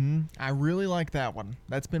black one? Mm-hmm. I really like that one.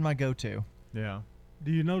 That's been my go-to. Yeah.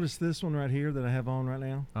 Do you notice this one right here that I have on right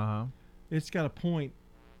now? Uh-huh. It's got a point.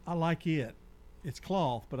 I like it. It's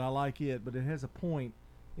cloth, but I like it. But it has a point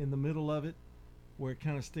in the middle of it where it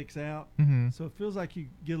kind of sticks out. Mm-hmm. So it feels like you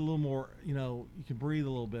get a little more, you can breathe a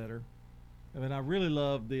little better. I mean, I really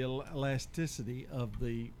love the elasticity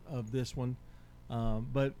of this one.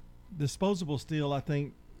 But disposable steel, I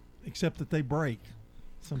think, except that they break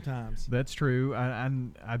sometimes. That's true.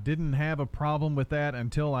 I didn't have a problem with that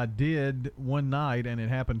until I did one night, and it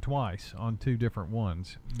happened twice on two different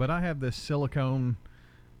ones. But I have this silicone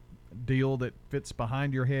deal that fits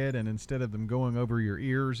behind your head, and instead of them going over your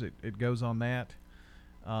ears, it goes on that.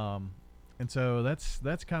 And so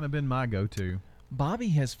that's kind of been my go-to. Bobby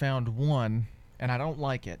has found one, and I don't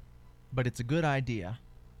like it, but it's a good idea.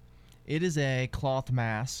 It is a cloth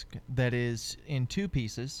mask that is in two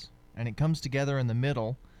pieces, and it comes together in the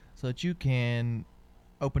middle so that you can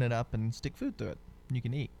open it up and stick food through it. You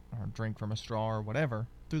can eat or drink from a straw or whatever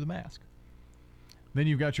through the mask. Then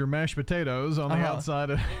you've got your mashed potatoes on the outside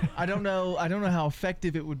of I don't know how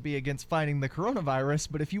effective it would be against fighting the coronavirus,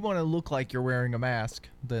 but if you want to look like you're wearing a mask,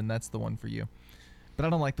 then that's the one for you. But I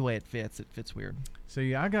don't like the way it fits. It fits weird.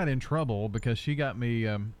 See, I got in trouble because she got me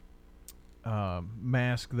a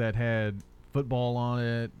mask that had football on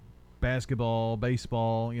it, basketball,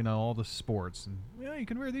 baseball, all the sports. And you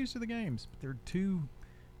can wear these to the games, but they're too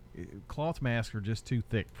cloth masks are just too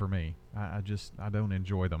thick for me. I don't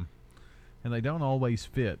enjoy them. And they don't always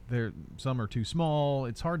fit. Some are too small.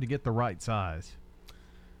 It's hard to get the right size.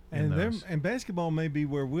 And basketball may be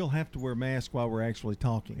where we'll have to wear masks while we're actually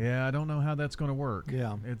talking. Yeah, I don't know how that's going to work.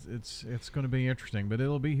 Yeah. It's going to be interesting, but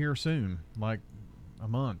it'll be here soon, like a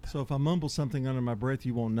month. So if I mumble something under my breath,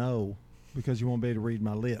 you won't know because you won't be able to read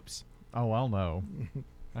my lips. Oh, I'll know.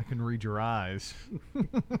 I can read your eyes.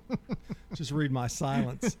 Just read my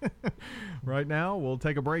silence. Right now, we'll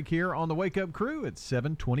take a break here on the Wake Up Crew at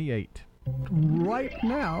 7:28. Right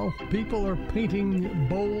now, people are painting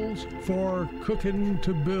bowls for Cookin'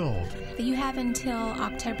 to Build. You have until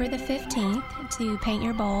October the 15th to paint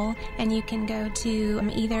your bowl, and you can go to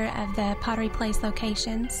either of the Pottery Place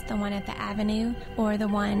locations, the one at the Avenue or the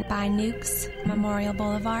one by Nukes Memorial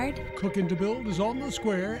Boulevard. Cookin' to Build is on the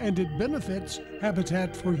square, and it benefits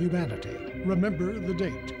Habitat for Humanity. Remember the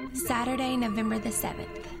date. Saturday, November the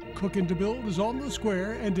 7th. Cookin' to Build is on the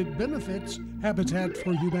square, and it benefits Habitat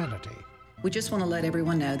for Humanity. We just want to let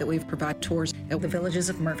everyone know that we've provided tours at the Villages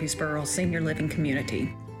of Murfreesboro Senior Living Community.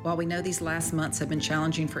 While we know these last months have been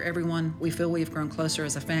challenging for everyone, we feel we have grown closer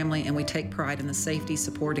as a family, and we take pride in the safety,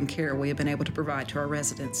 support, and care we have been able to provide to our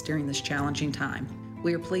residents during this challenging time.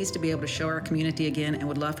 We are pleased to be able to show our community again and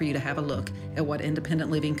would love for you to have a look at what independent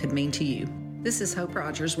living could mean to you. This is Hope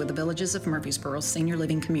Rogers with the Villages of Murfreesboro Senior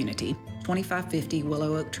Living Community, 2550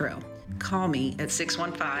 Willow Oak Trail. Call me at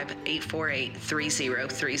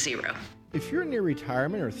 615-848-3030. If you're near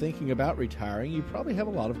retirement or thinking about retiring, you probably have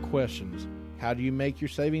a lot of questions. How do you make your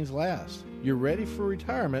savings last? You're ready for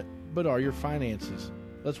retirement, but are your finances?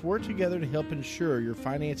 Let's work together to help ensure your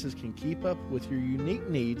finances can keep up with your unique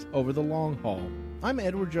needs over the long haul. I'm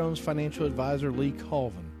Edward Jones Financial Advisor Lee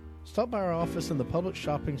Colvin. Stop by our office in the Public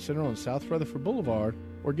Shopping Center on South Rutherford Boulevard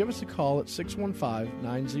or give us a call at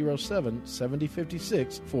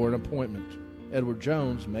 615-907-7056 for an appointment. Edward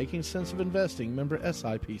Jones, Making Sense of Investing, member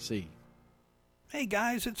SIPC. Hey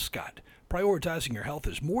guys, it's Scott. Prioritizing your health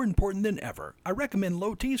is more important than ever. I recommend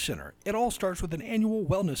Low T Center. It all starts with an annual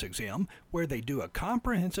wellness exam where they do a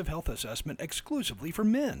comprehensive health assessment exclusively for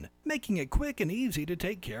men, making it quick and easy to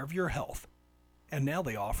take care of your health. And now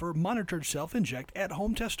they offer monitored self-inject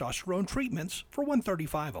at-home testosterone treatments for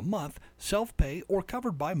 $135 a month, self-pay, or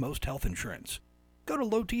covered by most health insurance. Go to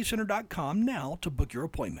lowtcenter.com now to book your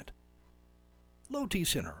appointment. Low T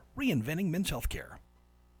Center, reinventing men's healthcare.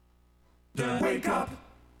 The Wake Up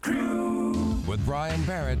Crew with Brian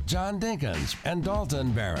Barrett, John Dinkins, and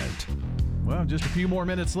Dalton Barrett. Well, just a few more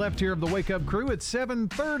minutes left here of the Wake Up Crew at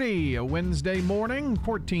 7:30, a Wednesday morning,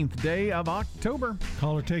 14th day of October.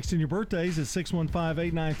 Call or text in your birthdays at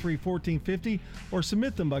 615-893-1450 or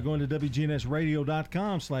submit them by going to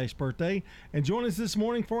WGNSradio.com/birthday and join us this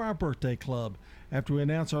morning for our birthday club. After we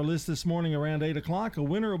announce our list this morning around 8 o'clock, a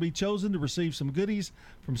winner will be chosen to receive some goodies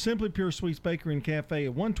from Simply Pure Sweets Bakery and Cafe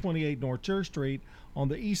at 128 North Church Street on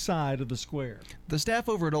the east side of the square. The staff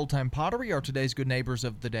over at Old Time Pottery are today's good neighbors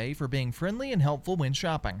of the day for being friendly and helpful when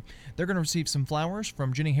shopping. They're going to receive some flowers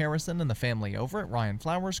from Jenny Harrison and the family over at Ryan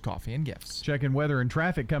Flowers Coffee and Gifts. Checking weather and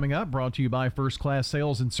traffic coming up, brought to you by First Class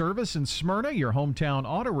Sales and Service in Smyrna, your hometown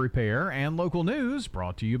auto repair, and local news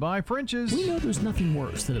brought to you by French's. We know there's nothing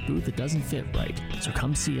worse than a boot that doesn't fit right, so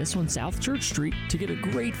come see us on South Church Street to get a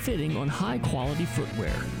great fitting on high-quality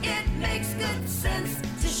footwear. It makes good sense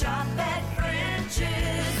to shop at French's.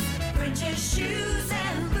 French's Shoes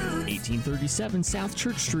and Boots. 1837 South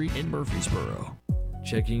Church Street in Murfreesboro.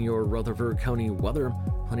 Checking your Rutherford County weather.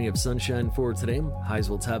 Plenty of sunshine for today. Highs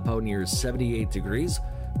will top out near 78 degrees.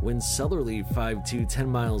 Winds southerly 5 to 10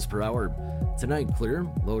 miles per hour. Tonight clear.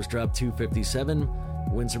 Lows drop to 57.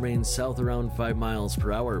 Winds remain south around 5 miles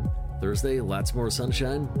per hour. Thursday, lots more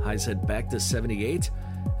sunshine. Highs head back to 78.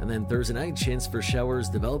 And then Thursday night, chance for showers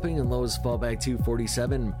developing and lows fall back to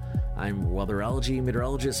 47. I'm weatherology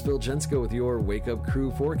meteorologist Phil Jensko with your Wake Up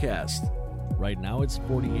Crew forecast. Right now it's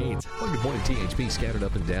 48. Well, good morning, THP. Scattered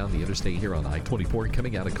up and down the interstate here on I-24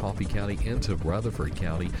 coming out of Coffee County into Rutherford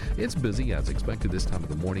County. It's busy as expected this time of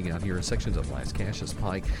the morning out here in sections of Las Cassias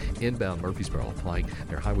Pike, inbound Murfreesboro Pike.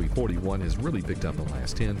 Their Highway 41 has really picked up the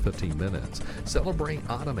last 10-15 minutes. Celebrate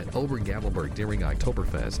autumn at Ober-Gatlinburg during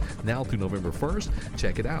Oktoberfest now through November 1st.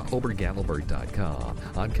 Check it out, obergatlinburg.com.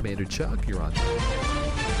 I'm Commander Chuck. You're on.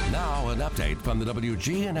 Now an update from the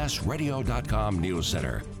WGNSradio.com News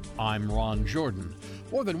Center. I'm Ron Jordan.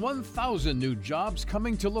 More than 1,000 new jobs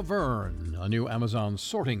coming to Laverne. A new Amazon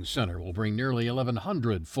sorting center will bring nearly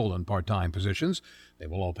 1,100 full and part-time positions. They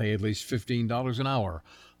will all pay at least $15 an hour.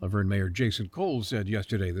 Laverne Mayor Jason Cole said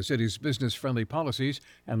yesterday the city's business-friendly policies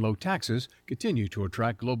and low taxes continue to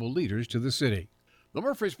attract global leaders to the city. The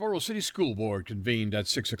Murfreesboro City School Board convened at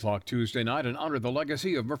 6 o'clock Tuesday night and honored the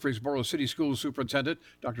legacy of Murfreesboro City School Superintendent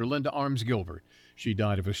Dr. Linda Arms Gilbert. She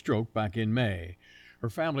died of a stroke back in May. Her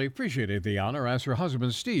family appreciated the honor, as her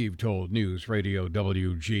husband Steve told News Radio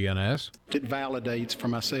WGNS. It validates for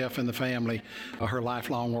myself and the family her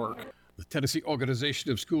lifelong work. The Tennessee Organization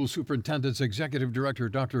of School Superintendents Executive Director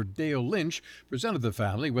Dr. Dale Lynch presented the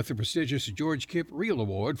family with the prestigious George Kipp Reel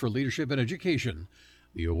Award for Leadership in Education.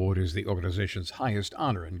 The award is the organization's highest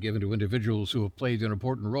honor and given to individuals who have played an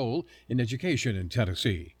important role in education in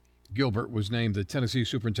Tennessee. Gilbert was named the Tennessee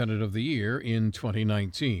Superintendent of the Year in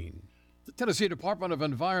 2019. The Tennessee Department of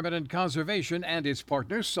Environment and Conservation and its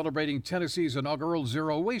partners celebrating Tennessee's inaugural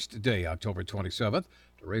Zero Waste Day, October 27th,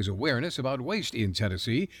 to raise awareness about waste in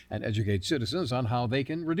Tennessee and educate citizens on how they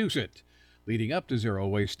can reduce it. Leading up to Zero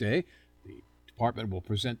Waste Day, the department will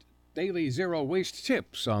present daily zero waste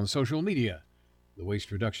tips on social media. The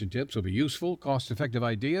waste reduction tips will be useful, cost-effective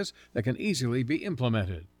ideas that can easily be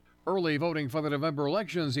implemented. Early voting for the November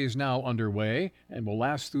elections is now underway and will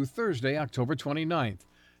last through Thursday, October 29th.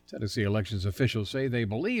 Tennessee elections officials say they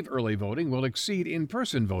believe early voting will exceed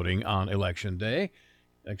in-person voting on Election Day.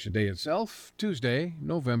 Election Day itself, Tuesday,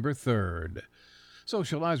 November 3rd.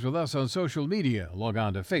 Socialize with us on social media. Log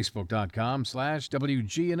on to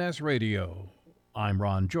facebook.com/WGNS Radio. I'm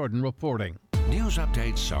Ron Jordan reporting. News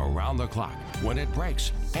updates around the clock, when it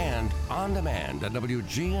breaks, and on demand at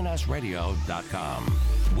WGNSradio.com.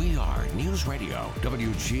 We are News Radio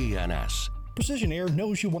WGNS. Precision Air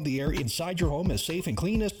knows you want the air inside your home as safe and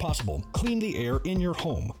clean as possible. Clean the air in your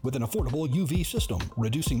home with an affordable UV system,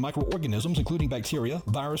 reducing microorganisms including bacteria,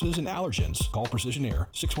 viruses, and allergens. Call Precision Air,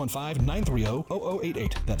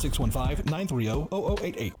 615-930-0088. That's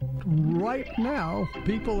 615-930-0088. Right now,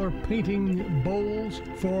 people are painting bowls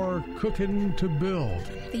for cooking to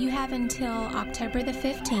build. You have until October the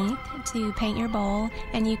 15th to paint your bowl,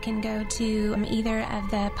 and you can go to either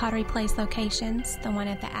of the Pottery Place locations, the one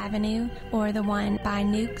at the Avenue or the one by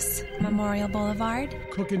Nukes Memorial Boulevard.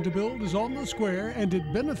 Cooking to Build is on the square, and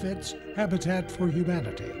it benefits Habitat for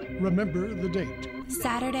Humanity. Remember the date.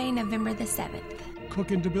 Saturday, November the 7th.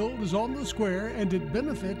 Cooking to Build is on the square, and it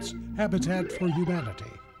benefits Habitat for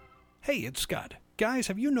Humanity. Hey, it's Scott. Guys,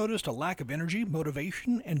 have you noticed a lack of energy,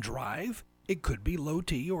 motivation, and drive? It could be low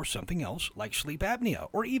T or something else like sleep apnea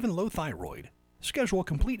or even low thyroid. Schedule a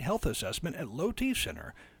complete health assessment at Low T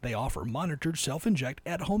Center. They offer monitored self-inject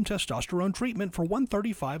at-home testosterone treatment for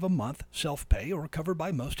 $135 a month, self-pay or covered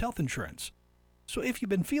by most health insurance. So if you've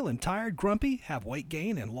been feeling tired, grumpy, have weight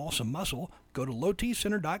gain, and loss of muscle, go to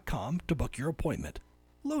lowtcenter.com to book your appointment.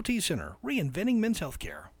 Low T Center, reinventing men's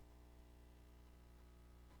healthcare.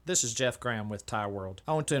 This is Jeff Graham with Tire World.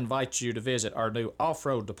 I want to invite you to visit our new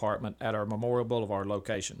off-road department at our Memorial Boulevard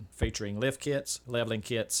location, featuring lift kits, leveling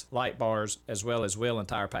kits, light bars, as well as wheel and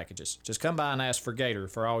tire packages. Just come by and ask for Gator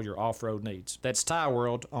for all your off-road needs. That's Tire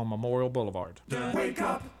World on Memorial Boulevard. The Wake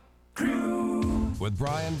Up Crew with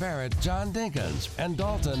Brian Barrett, John Dinkins, and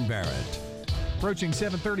Dalton Barrett. Approaching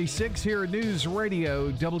 7:36 here at News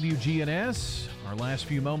Radio WGNS. Our last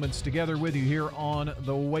few moments together with you here on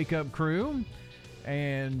the Wake Up Crew.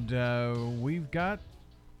 And we've got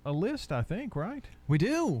a list, I think, right? We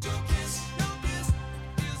do.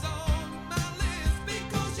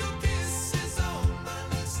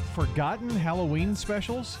 Forgotten Halloween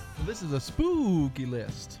specials? Well, this is a spooky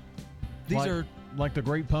list. These are like the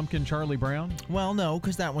Great Pumpkin, Charlie Brown? Well, no,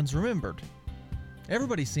 because that one's remembered.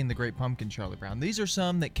 Everybody's seen the Great Pumpkin, Charlie Brown. These are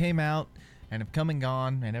some that came out and have come and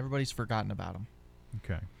gone, and everybody's forgotten about them.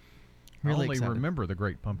 Okay. Really I only excited. remember the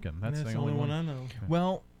Great Pumpkin. That's the only one I know. Okay.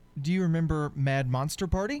 Well, do you remember Mad Monster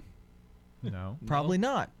Party? No. Probably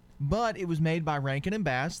not. But it was made by Rankin and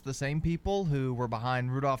Bass, the same people who were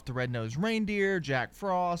behind Rudolph the Red-Nosed Reindeer, Jack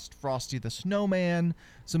Frost, Frosty the Snowman,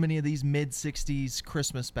 so many of these mid-60s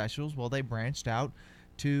Christmas specials. Well, they branched out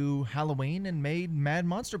to Halloween and made Mad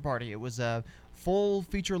Monster Party. It was a full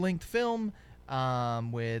feature-length film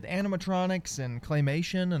with animatronics and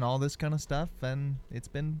claymation and all this kind of stuff, and it's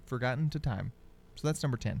been forgotten to time. So that's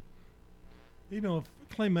number 10. You know,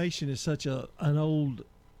 claymation is such an old,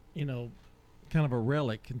 kind of a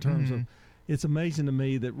relic in terms of, it's amazing to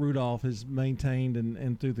me that Rudolph has maintained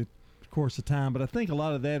and through the course of time. But I think a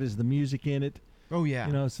lot of that is the music in it. Oh,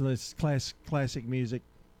 yeah. So it's classic music.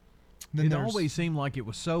 It always seemed like it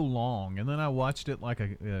was so long, and then I watched it like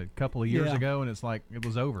a couple of years ago, and it's like it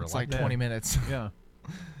was over. It's like 20 minutes. Yeah.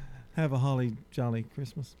 Have a holly jolly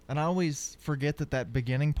Christmas. And I always forget that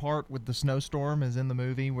beginning part with the snowstorm is in the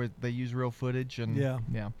movie where they use real footage. And yeah.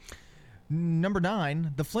 Number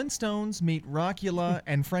 9, the Flintstones meet Rockula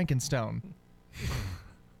and Frankenstone.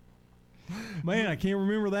 Man, I can't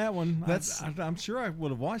remember that one. I'm sure I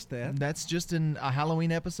would have watched that. That's just in a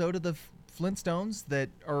Halloween episode of the Flintstones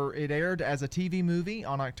it aired as a TV movie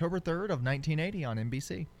on October 3rd of 1980 on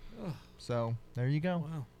NBC. Ugh. So there you go.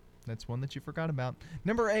 Wow. That's one that you forgot about.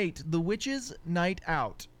 Number 8, The Witches' Night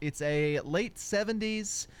Out. It's a late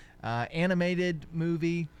 70s animated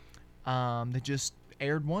movie that just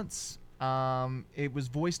aired once. It was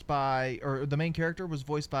voiced by, the main character was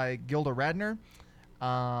voiced by Gilda Radner.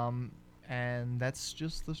 And that's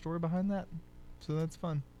just the story behind that. So that's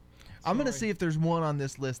fun. I'm going to see if there's one on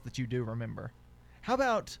this list that you do remember. How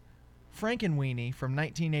about Frankenweenie from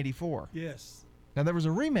 1984? Yes. Now, there was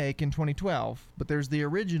a remake in 2012, but there's the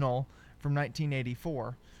original from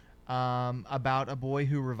 1984 about a boy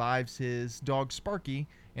who revives his dog Sparky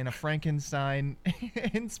in a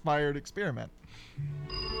Frankenstein-inspired experiment.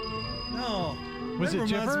 No. Was that it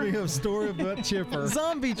reminds Chipper? me of a story about Chipper.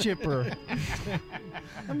 Zombie Chipper.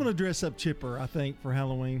 I'm going to dress up Chipper, I think, for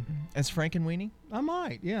Halloween. As Frankenweenie? I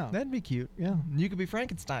might, yeah. That'd be cute. Yeah. You could be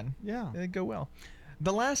Frankenstein. Yeah. That'd go well.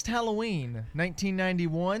 The Last Halloween,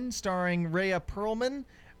 1991, starring Rhea Perlman.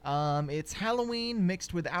 It's Halloween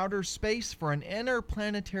mixed with outer space for an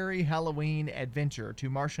interplanetary Halloween adventure. Two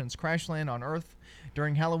Martians crash land on Earth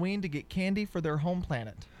during Halloween to get candy for their home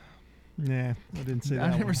planet. Nah, I didn't see that I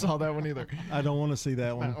one. never saw that one either. I don't want to see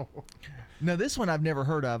that one. No. Now, this one I've never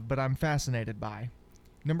heard of, but I'm fascinated by.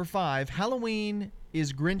 Number 5, Halloween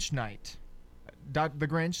is Grinch Night. The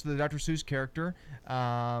Grinch, the Dr. Seuss character,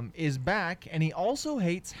 is back, and he also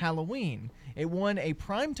hates Halloween. It won a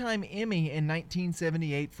Primetime Emmy in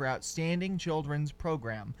 1978 for Outstanding Children's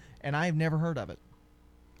Program, and I've never heard of it.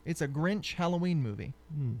 It's a Grinch Halloween movie.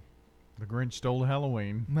 The Grinch Stole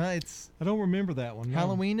Halloween. I don't remember that one. No.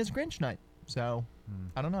 Halloween is Grinch Night, so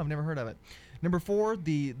I don't know. I've never heard of it. Number 4,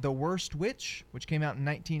 The Worst Witch, which came out in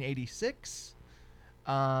 1986.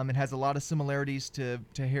 It has a lot of similarities to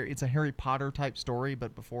Harry. It's a Harry Potter type story,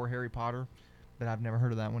 but before Harry Potter. But I've never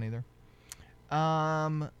heard of that one either.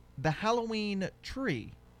 The Halloween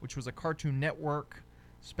Tree, which was a Cartoon Network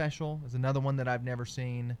special, is another one that I've never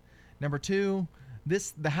seen. Number 2,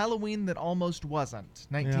 The Halloween That Almost Wasn't,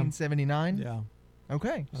 1979. Yeah.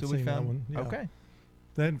 Okay, so I've we seen found that one. Yeah. Okay.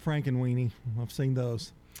 That and Frankenweenie. I've seen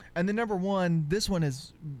those. And then number 1, this one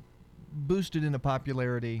is boosted into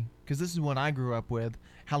popularity because this is one I grew up with,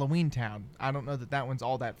 Halloween Town. I don't know that one's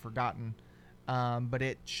all that forgotten, but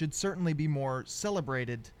it should certainly be more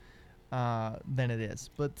celebrated than it is.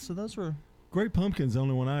 But so those were Great Pumpkin's the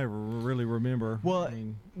only one I really remember. Well, I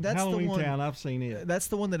mean, that's Halloween the one, Town. I've seen it. That's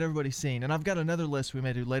the one that everybody's seen, and I've got another list we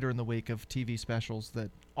may do later in the week of TV specials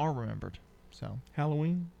that are remembered. So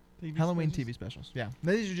Halloween Halloween TV specials. Yeah,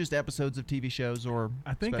 these are just episodes of TV shows or.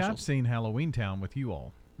 I think specials. I've seen Halloween Town with you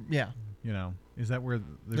all. Yeah. You know, is that where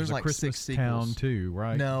there's a like Christmas 6 Town sequels. too,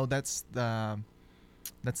 right? No, that's the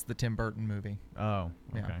Tim Burton movie. Oh,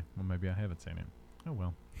 okay. Yeah. Well, maybe I haven't seen it. Oh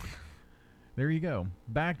well. There you go.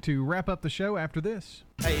 Back to wrap up the show after this.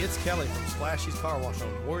 Hey, it's Kelly from Splashy's Car Wash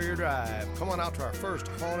on Warrior Drive. Come on out to our first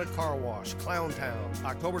haunted car wash, Clown Town,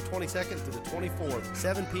 October 22nd through the 24th,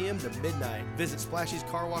 7 p.m. to midnight. Visit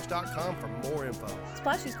Splashy'sCarWash.com for more info.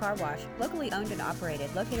 Splashy's Car Wash, locally owned and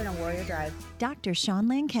operated, located on Warrior Drive. Dr. Sean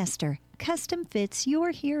Lancaster custom fits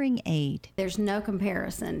your hearing aid. There's no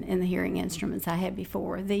comparison in the hearing instruments I had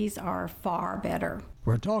before. These are far better.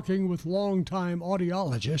 We're talking with longtime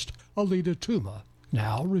audiologist Alita Tuma,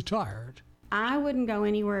 now retired. I wouldn't go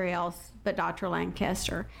anywhere else but Dr.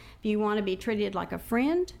 Lancaster. If you want to be treated like a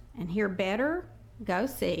friend and hear better, go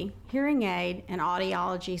see Hearing Aid and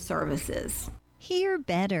Audiology Services. Hear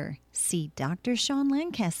better. See Dr. Sean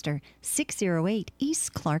Lancaster, 608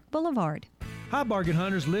 East Clark Boulevard. Hi, bargain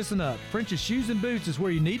hunters, listen up. French's Shoes and Boots is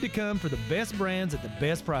where you need to come for the best brands at the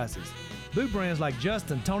best prices. Boot brands like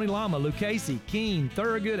Justin, Tony Lama, Lucchese, Keen,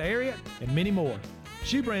 Thorogood, Ariat, and many more.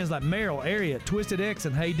 Shoe brands like Merrill, Ariat, Twisted X,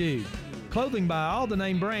 and Hey Dude. Clothing by all the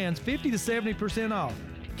name brands, 50 to 70% off.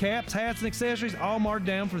 Caps, hats, and accessories all marked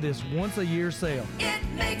down for this once-a-year sale. It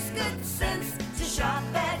makes good sense to shop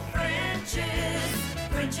at French's.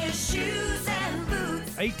 French's Shoes and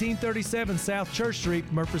Boots. 1837 South Church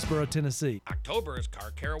Street, Murfreesboro, Tennessee. October is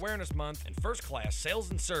Car Care Awareness Month, and First Class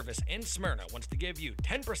Sales and Service in Smyrna wants to give you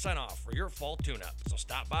 10% off for your fall tune-up. So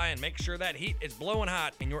stop by and make sure that heat is blowing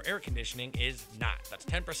hot and your air conditioning is not. That's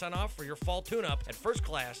 10% off for your fall tune-up at First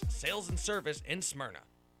Class Sales and Service in Smyrna.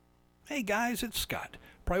 Hey guys, it's Scott.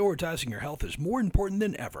 Prioritizing your health is more important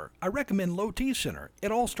than ever. I recommend Low T Center.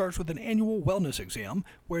 It all starts with an annual wellness exam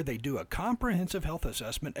where they do a comprehensive health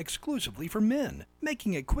assessment exclusively for men,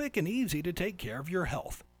 making it quick and easy to take care of your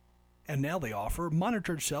health. And now they offer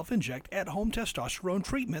monitored self-inject at-home testosterone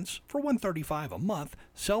treatments for $135 a month,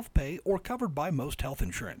 self-pay or covered by most health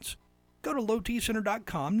insurance. Go to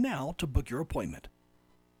lowtcenter.com now to book your appointment.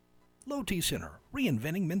 Low T Center,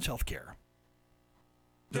 reinventing men's health care.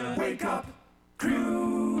 The Wake Up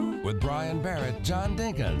Crew with Brian Barrett, John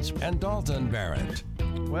Dinkins, and Dalton Barrett.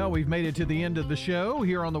 Well, we've made it to the end of the show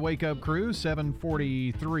here on the Wake Up Crew,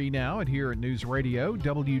 7:43 now at here at News Radio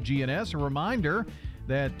WGNS. A reminder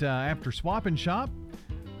that after Swap and Shop,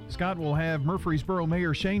 Scott will have Murfreesboro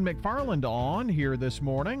Mayor Shane McFarland on here this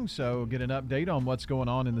morning, so get an update on what's going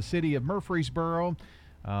on in the city of Murfreesboro,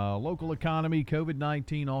 local economy,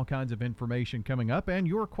 COVID-19, all kinds of information coming up, and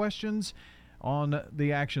your questions on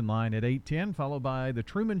the action line at 8:10, followed by The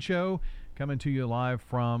Truman Show, coming to you live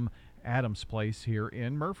from Adams Place here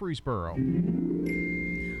in Murfreesboro.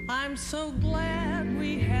 I'm so glad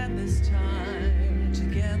we had this time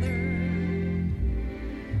together.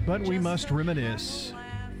 But we must reminisce.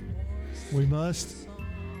 We must.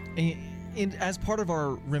 And as part of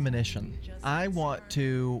our reminiscence, I want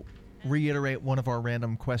to reiterate one of our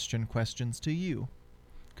random questions to you.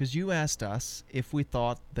 Because you asked us if we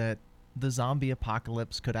thought that the zombie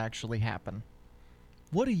apocalypse could actually happen.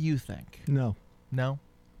 What do you think? No. No?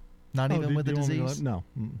 Not even with the disease? No.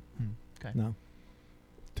 Okay. No.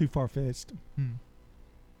 Too far-fetched.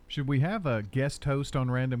 Should we have a guest host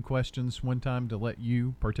on Random Questions one time to let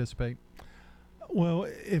you participate? Well,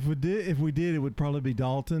 if we did, it would probably be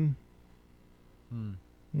Dalton.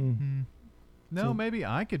 No, maybe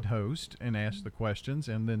I could host and ask the questions,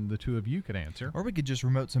 and then the two of you could answer. Or we could just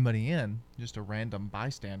remote somebody in, just a random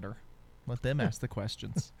bystander. Let them ask the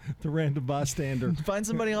questions. The random bystander. Find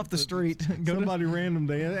somebody off the street. Somebody random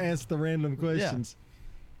to ask the random questions.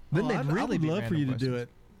 Then they'd I really would be love for you to random do it.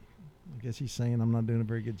 I guess he's saying I'm not doing a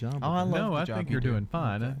very good job. I think you're doing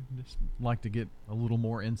fine. I just like to get a little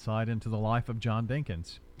more insight into the life of John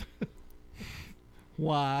Dinkins.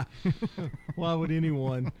 Why? Why would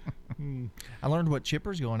anyone? I learned what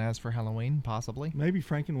Chipper's going as for Halloween, possibly. Maybe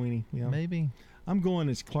Frankenweenie. Yeah. Maybe. I'm going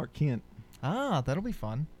as Clark Kent. Ah, that'll be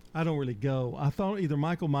fun. I don't really go. I thought either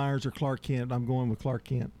Michael Myers or Clark Kent. I'm going with Clark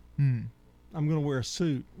Kent. I'm going to wear a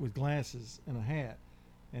suit with glasses and a hat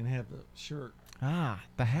and have the shirt. Ah,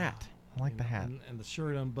 the hat. I like the hat. And the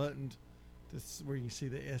shirt unbuttoned. This is where you see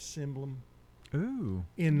the S emblem. Ooh.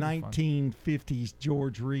 In 1950s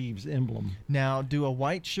George Reeves emblem. Now, do a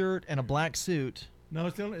white shirt and a black suit. No,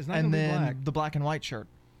 it's not going to be and then black. The black and white shirt.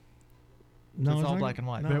 No, it's all black and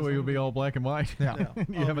white. That way you'll be all black and white. Yeah.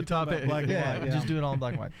 You have a top hat. Black and white, Just do it all in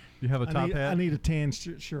black and white. You have a top hat? I need a tan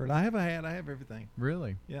shirt. I have a hat. I have everything.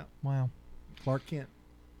 Really? Yeah. Wow. Clark Kent.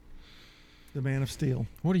 The Man of Steel.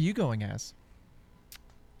 What are you going as?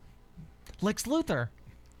 Lex Luthor.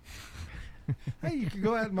 Hey, you could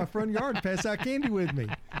go out in my front yard and pass out candy with me.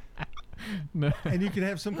 No. And you could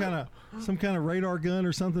have some kind of radar gun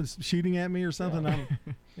or something shooting at me or something.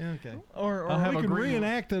 Yeah, okay. Or I'll have we a can green-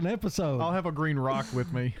 reenact an episode. I'll have a green rock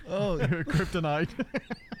with me. Oh, kryptonite.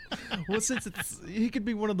 Well, since he could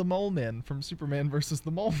be one of the mole men from Superman versus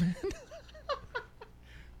the Mole Men.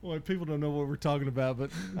 Well, people don't know what we're talking about, but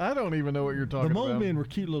I don't even know what you're talking the mole about. men were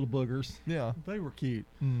cute little boogers. Yeah, they were cute.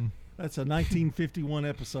 Mm. That's a 1951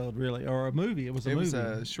 episode, really, or a movie. It was a movie. It was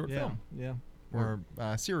a short film. Yeah. Or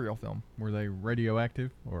a serial film. Were they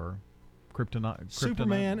radioactive or kryptonite?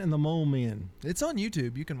 Superman and the Mole Men. It's on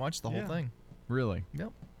YouTube. You can watch the whole thing. Really?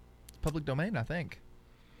 Yep. It's public domain, I think.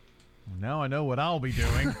 Now I know what I'll be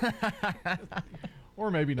doing. Or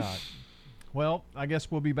maybe not. Well, I guess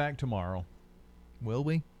we'll be back tomorrow. Will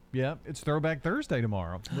we? Yeah, it's Throwback Thursday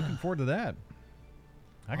tomorrow. Looking forward to that.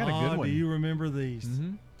 I got a good one. Do you remember these?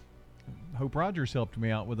 Mm-hmm. Hope Rogers helped me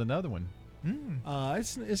out with another one.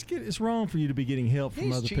 It's wrong for you to be getting help from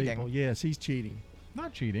He's other cheating. people. Yes, he's cheating.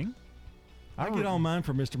 Not cheating. I get all mine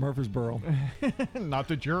from Mr. Murfreesboro. Not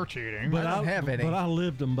that you're cheating. But I don't have any. But I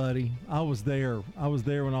lived them, buddy. I was there. I was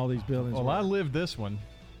there when all these buildings Well, were. I lived this one.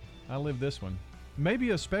 Maybe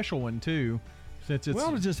a special one, too, since it's... We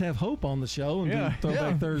ought to just have Hope on the show and do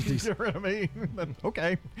Throwback Thursdays. You know what I mean?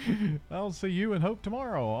 Okay. I'll see you and Hope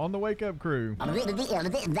tomorrow on the Wake Up Crew.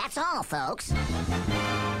 That's all, folks.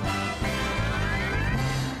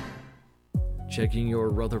 Checking your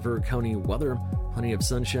Rutherford County weather. Plenty of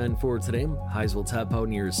sunshine for today. Highs will top out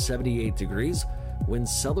near 78 degrees.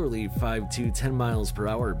 Winds southerly 5 to 10 miles per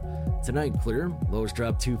hour. Tonight clear. Lows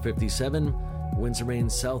drop to 57. Winds remain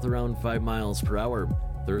south around 5 miles per hour.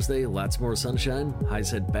 Thursday, lots more sunshine.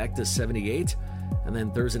 Highs head back to 78. And then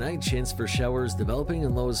Thursday night, chance for showers developing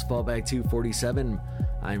and lows fall back to 47.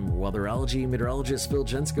 I'm weatherology meteorologist Phil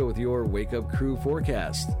Jensko with your Wake Up Crew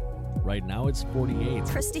forecast. Right now it's 48.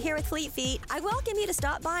 Christy here with Fleet Feet. I welcome you to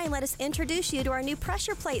stop by and let us introduce you to our new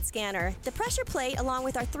pressure plate scanner. The pressure plate, along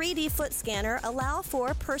with our 3D foot scanner, allow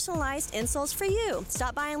for personalized insoles for you.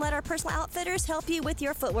 Stop by and let our personal outfitters help you with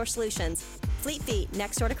your footwear solutions. Fleet Feet,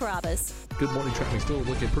 next door to Carrabba's. Good morning. Traffic still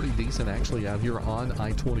looking pretty decent actually out here on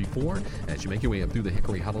I-24 as you make your way up through the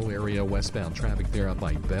Hickory Hollow area. Westbound traffic there up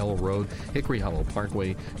by Bell Road, Hickory Hollow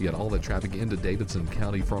Parkway. You got all the traffic into Davidson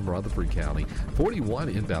County from Rutherford County. 41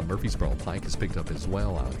 inbound Murfreesboro Pike is picked up as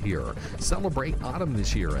well out here. Celebrate autumn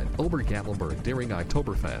this year at Ober-Gatlinburg during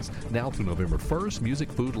Oktoberfest. Now through November 1st,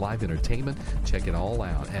 music, food, live entertainment. Check it all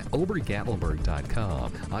out at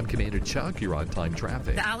obergatlinburg.com. I'm Commander Chuck. You're on time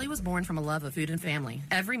traffic. The Alley was born from a love of food and family.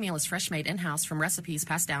 Every meal is fresh made in-house from recipes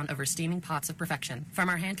passed down over steaming pots of perfection. From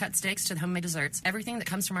our hand-cut steaks to the homemade desserts, everything that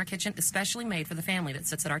comes from our kitchen is specially made for the family that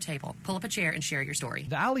sits at our table. Pull up a chair and share your story.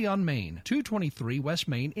 The Alley on Main, 223 West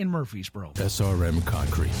Main in Murfreesboro. SRM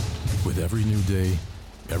Concrete. With every new day,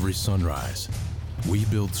 every sunrise, we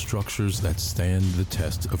build structures that stand the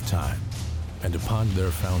test of time. And upon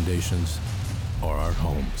their foundations are our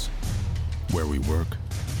homes, where we work,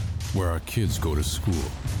 where our kids go to school.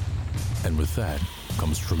 And with that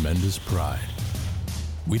comes tremendous pride.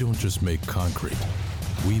 We don't just make concrete.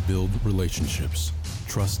 We build relationships,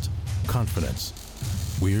 trust, confidence.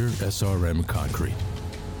 We're SRM Concrete.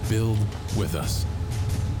 Build with us.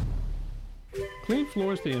 Clean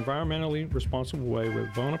floors the environmentally responsible way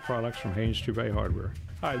with Bona products from Haynes Trubay Hardware.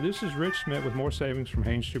 Hi, this is Rich Smith with more savings from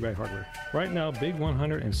Haynes Trubay Hardware. Right now, big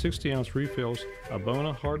 160-ounce refills of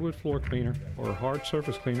Bona hardwood floor cleaner or hard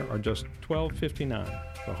surface cleaner are just $12.59.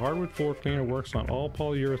 The hardwood floor cleaner works on all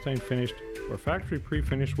polyurethane finished or factory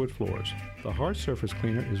pre-finished wood floors. The hard surface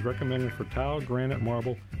cleaner is recommended for tile, granite,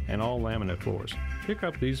 marble, and all laminate floors. Pick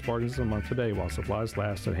up these bargains a month today while supplies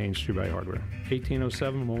last at Haynes Trubay Hardware,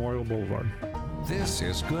 1807 Memorial Boulevard. This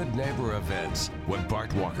is Good Neighbor Events with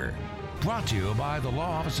Bart Walker. Brought to you by the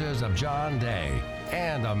law offices of John Day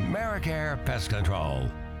and AmeriCare Pest Control.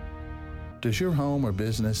 Does your home or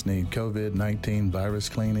business need COVID-19 virus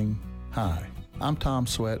cleaning? Hi, I'm Tom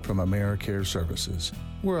Sweat from AmeriCare Services.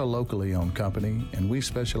 We're a locally owned company, and we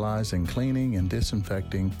specialize in cleaning and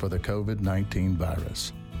disinfecting for the COVID-19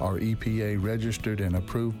 virus. Our EPA-registered and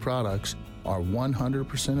approved products are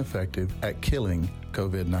 100% effective at killing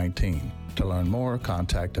COVID-19. To learn more,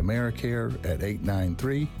 contact AmeriCare at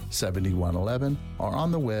 893-7111 or on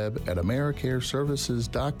the web at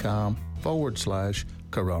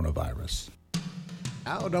americareservices.com/coronavirus.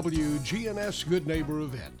 Now WGNS Good Neighbor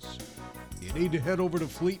Events. You need to head over to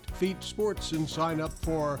Fleet Feet Sports and sign up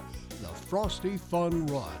for the Frosty Fun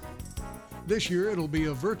Run. This year it'll be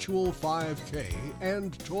a virtual 5K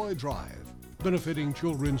and toy drive benefiting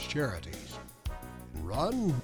children's charities. Run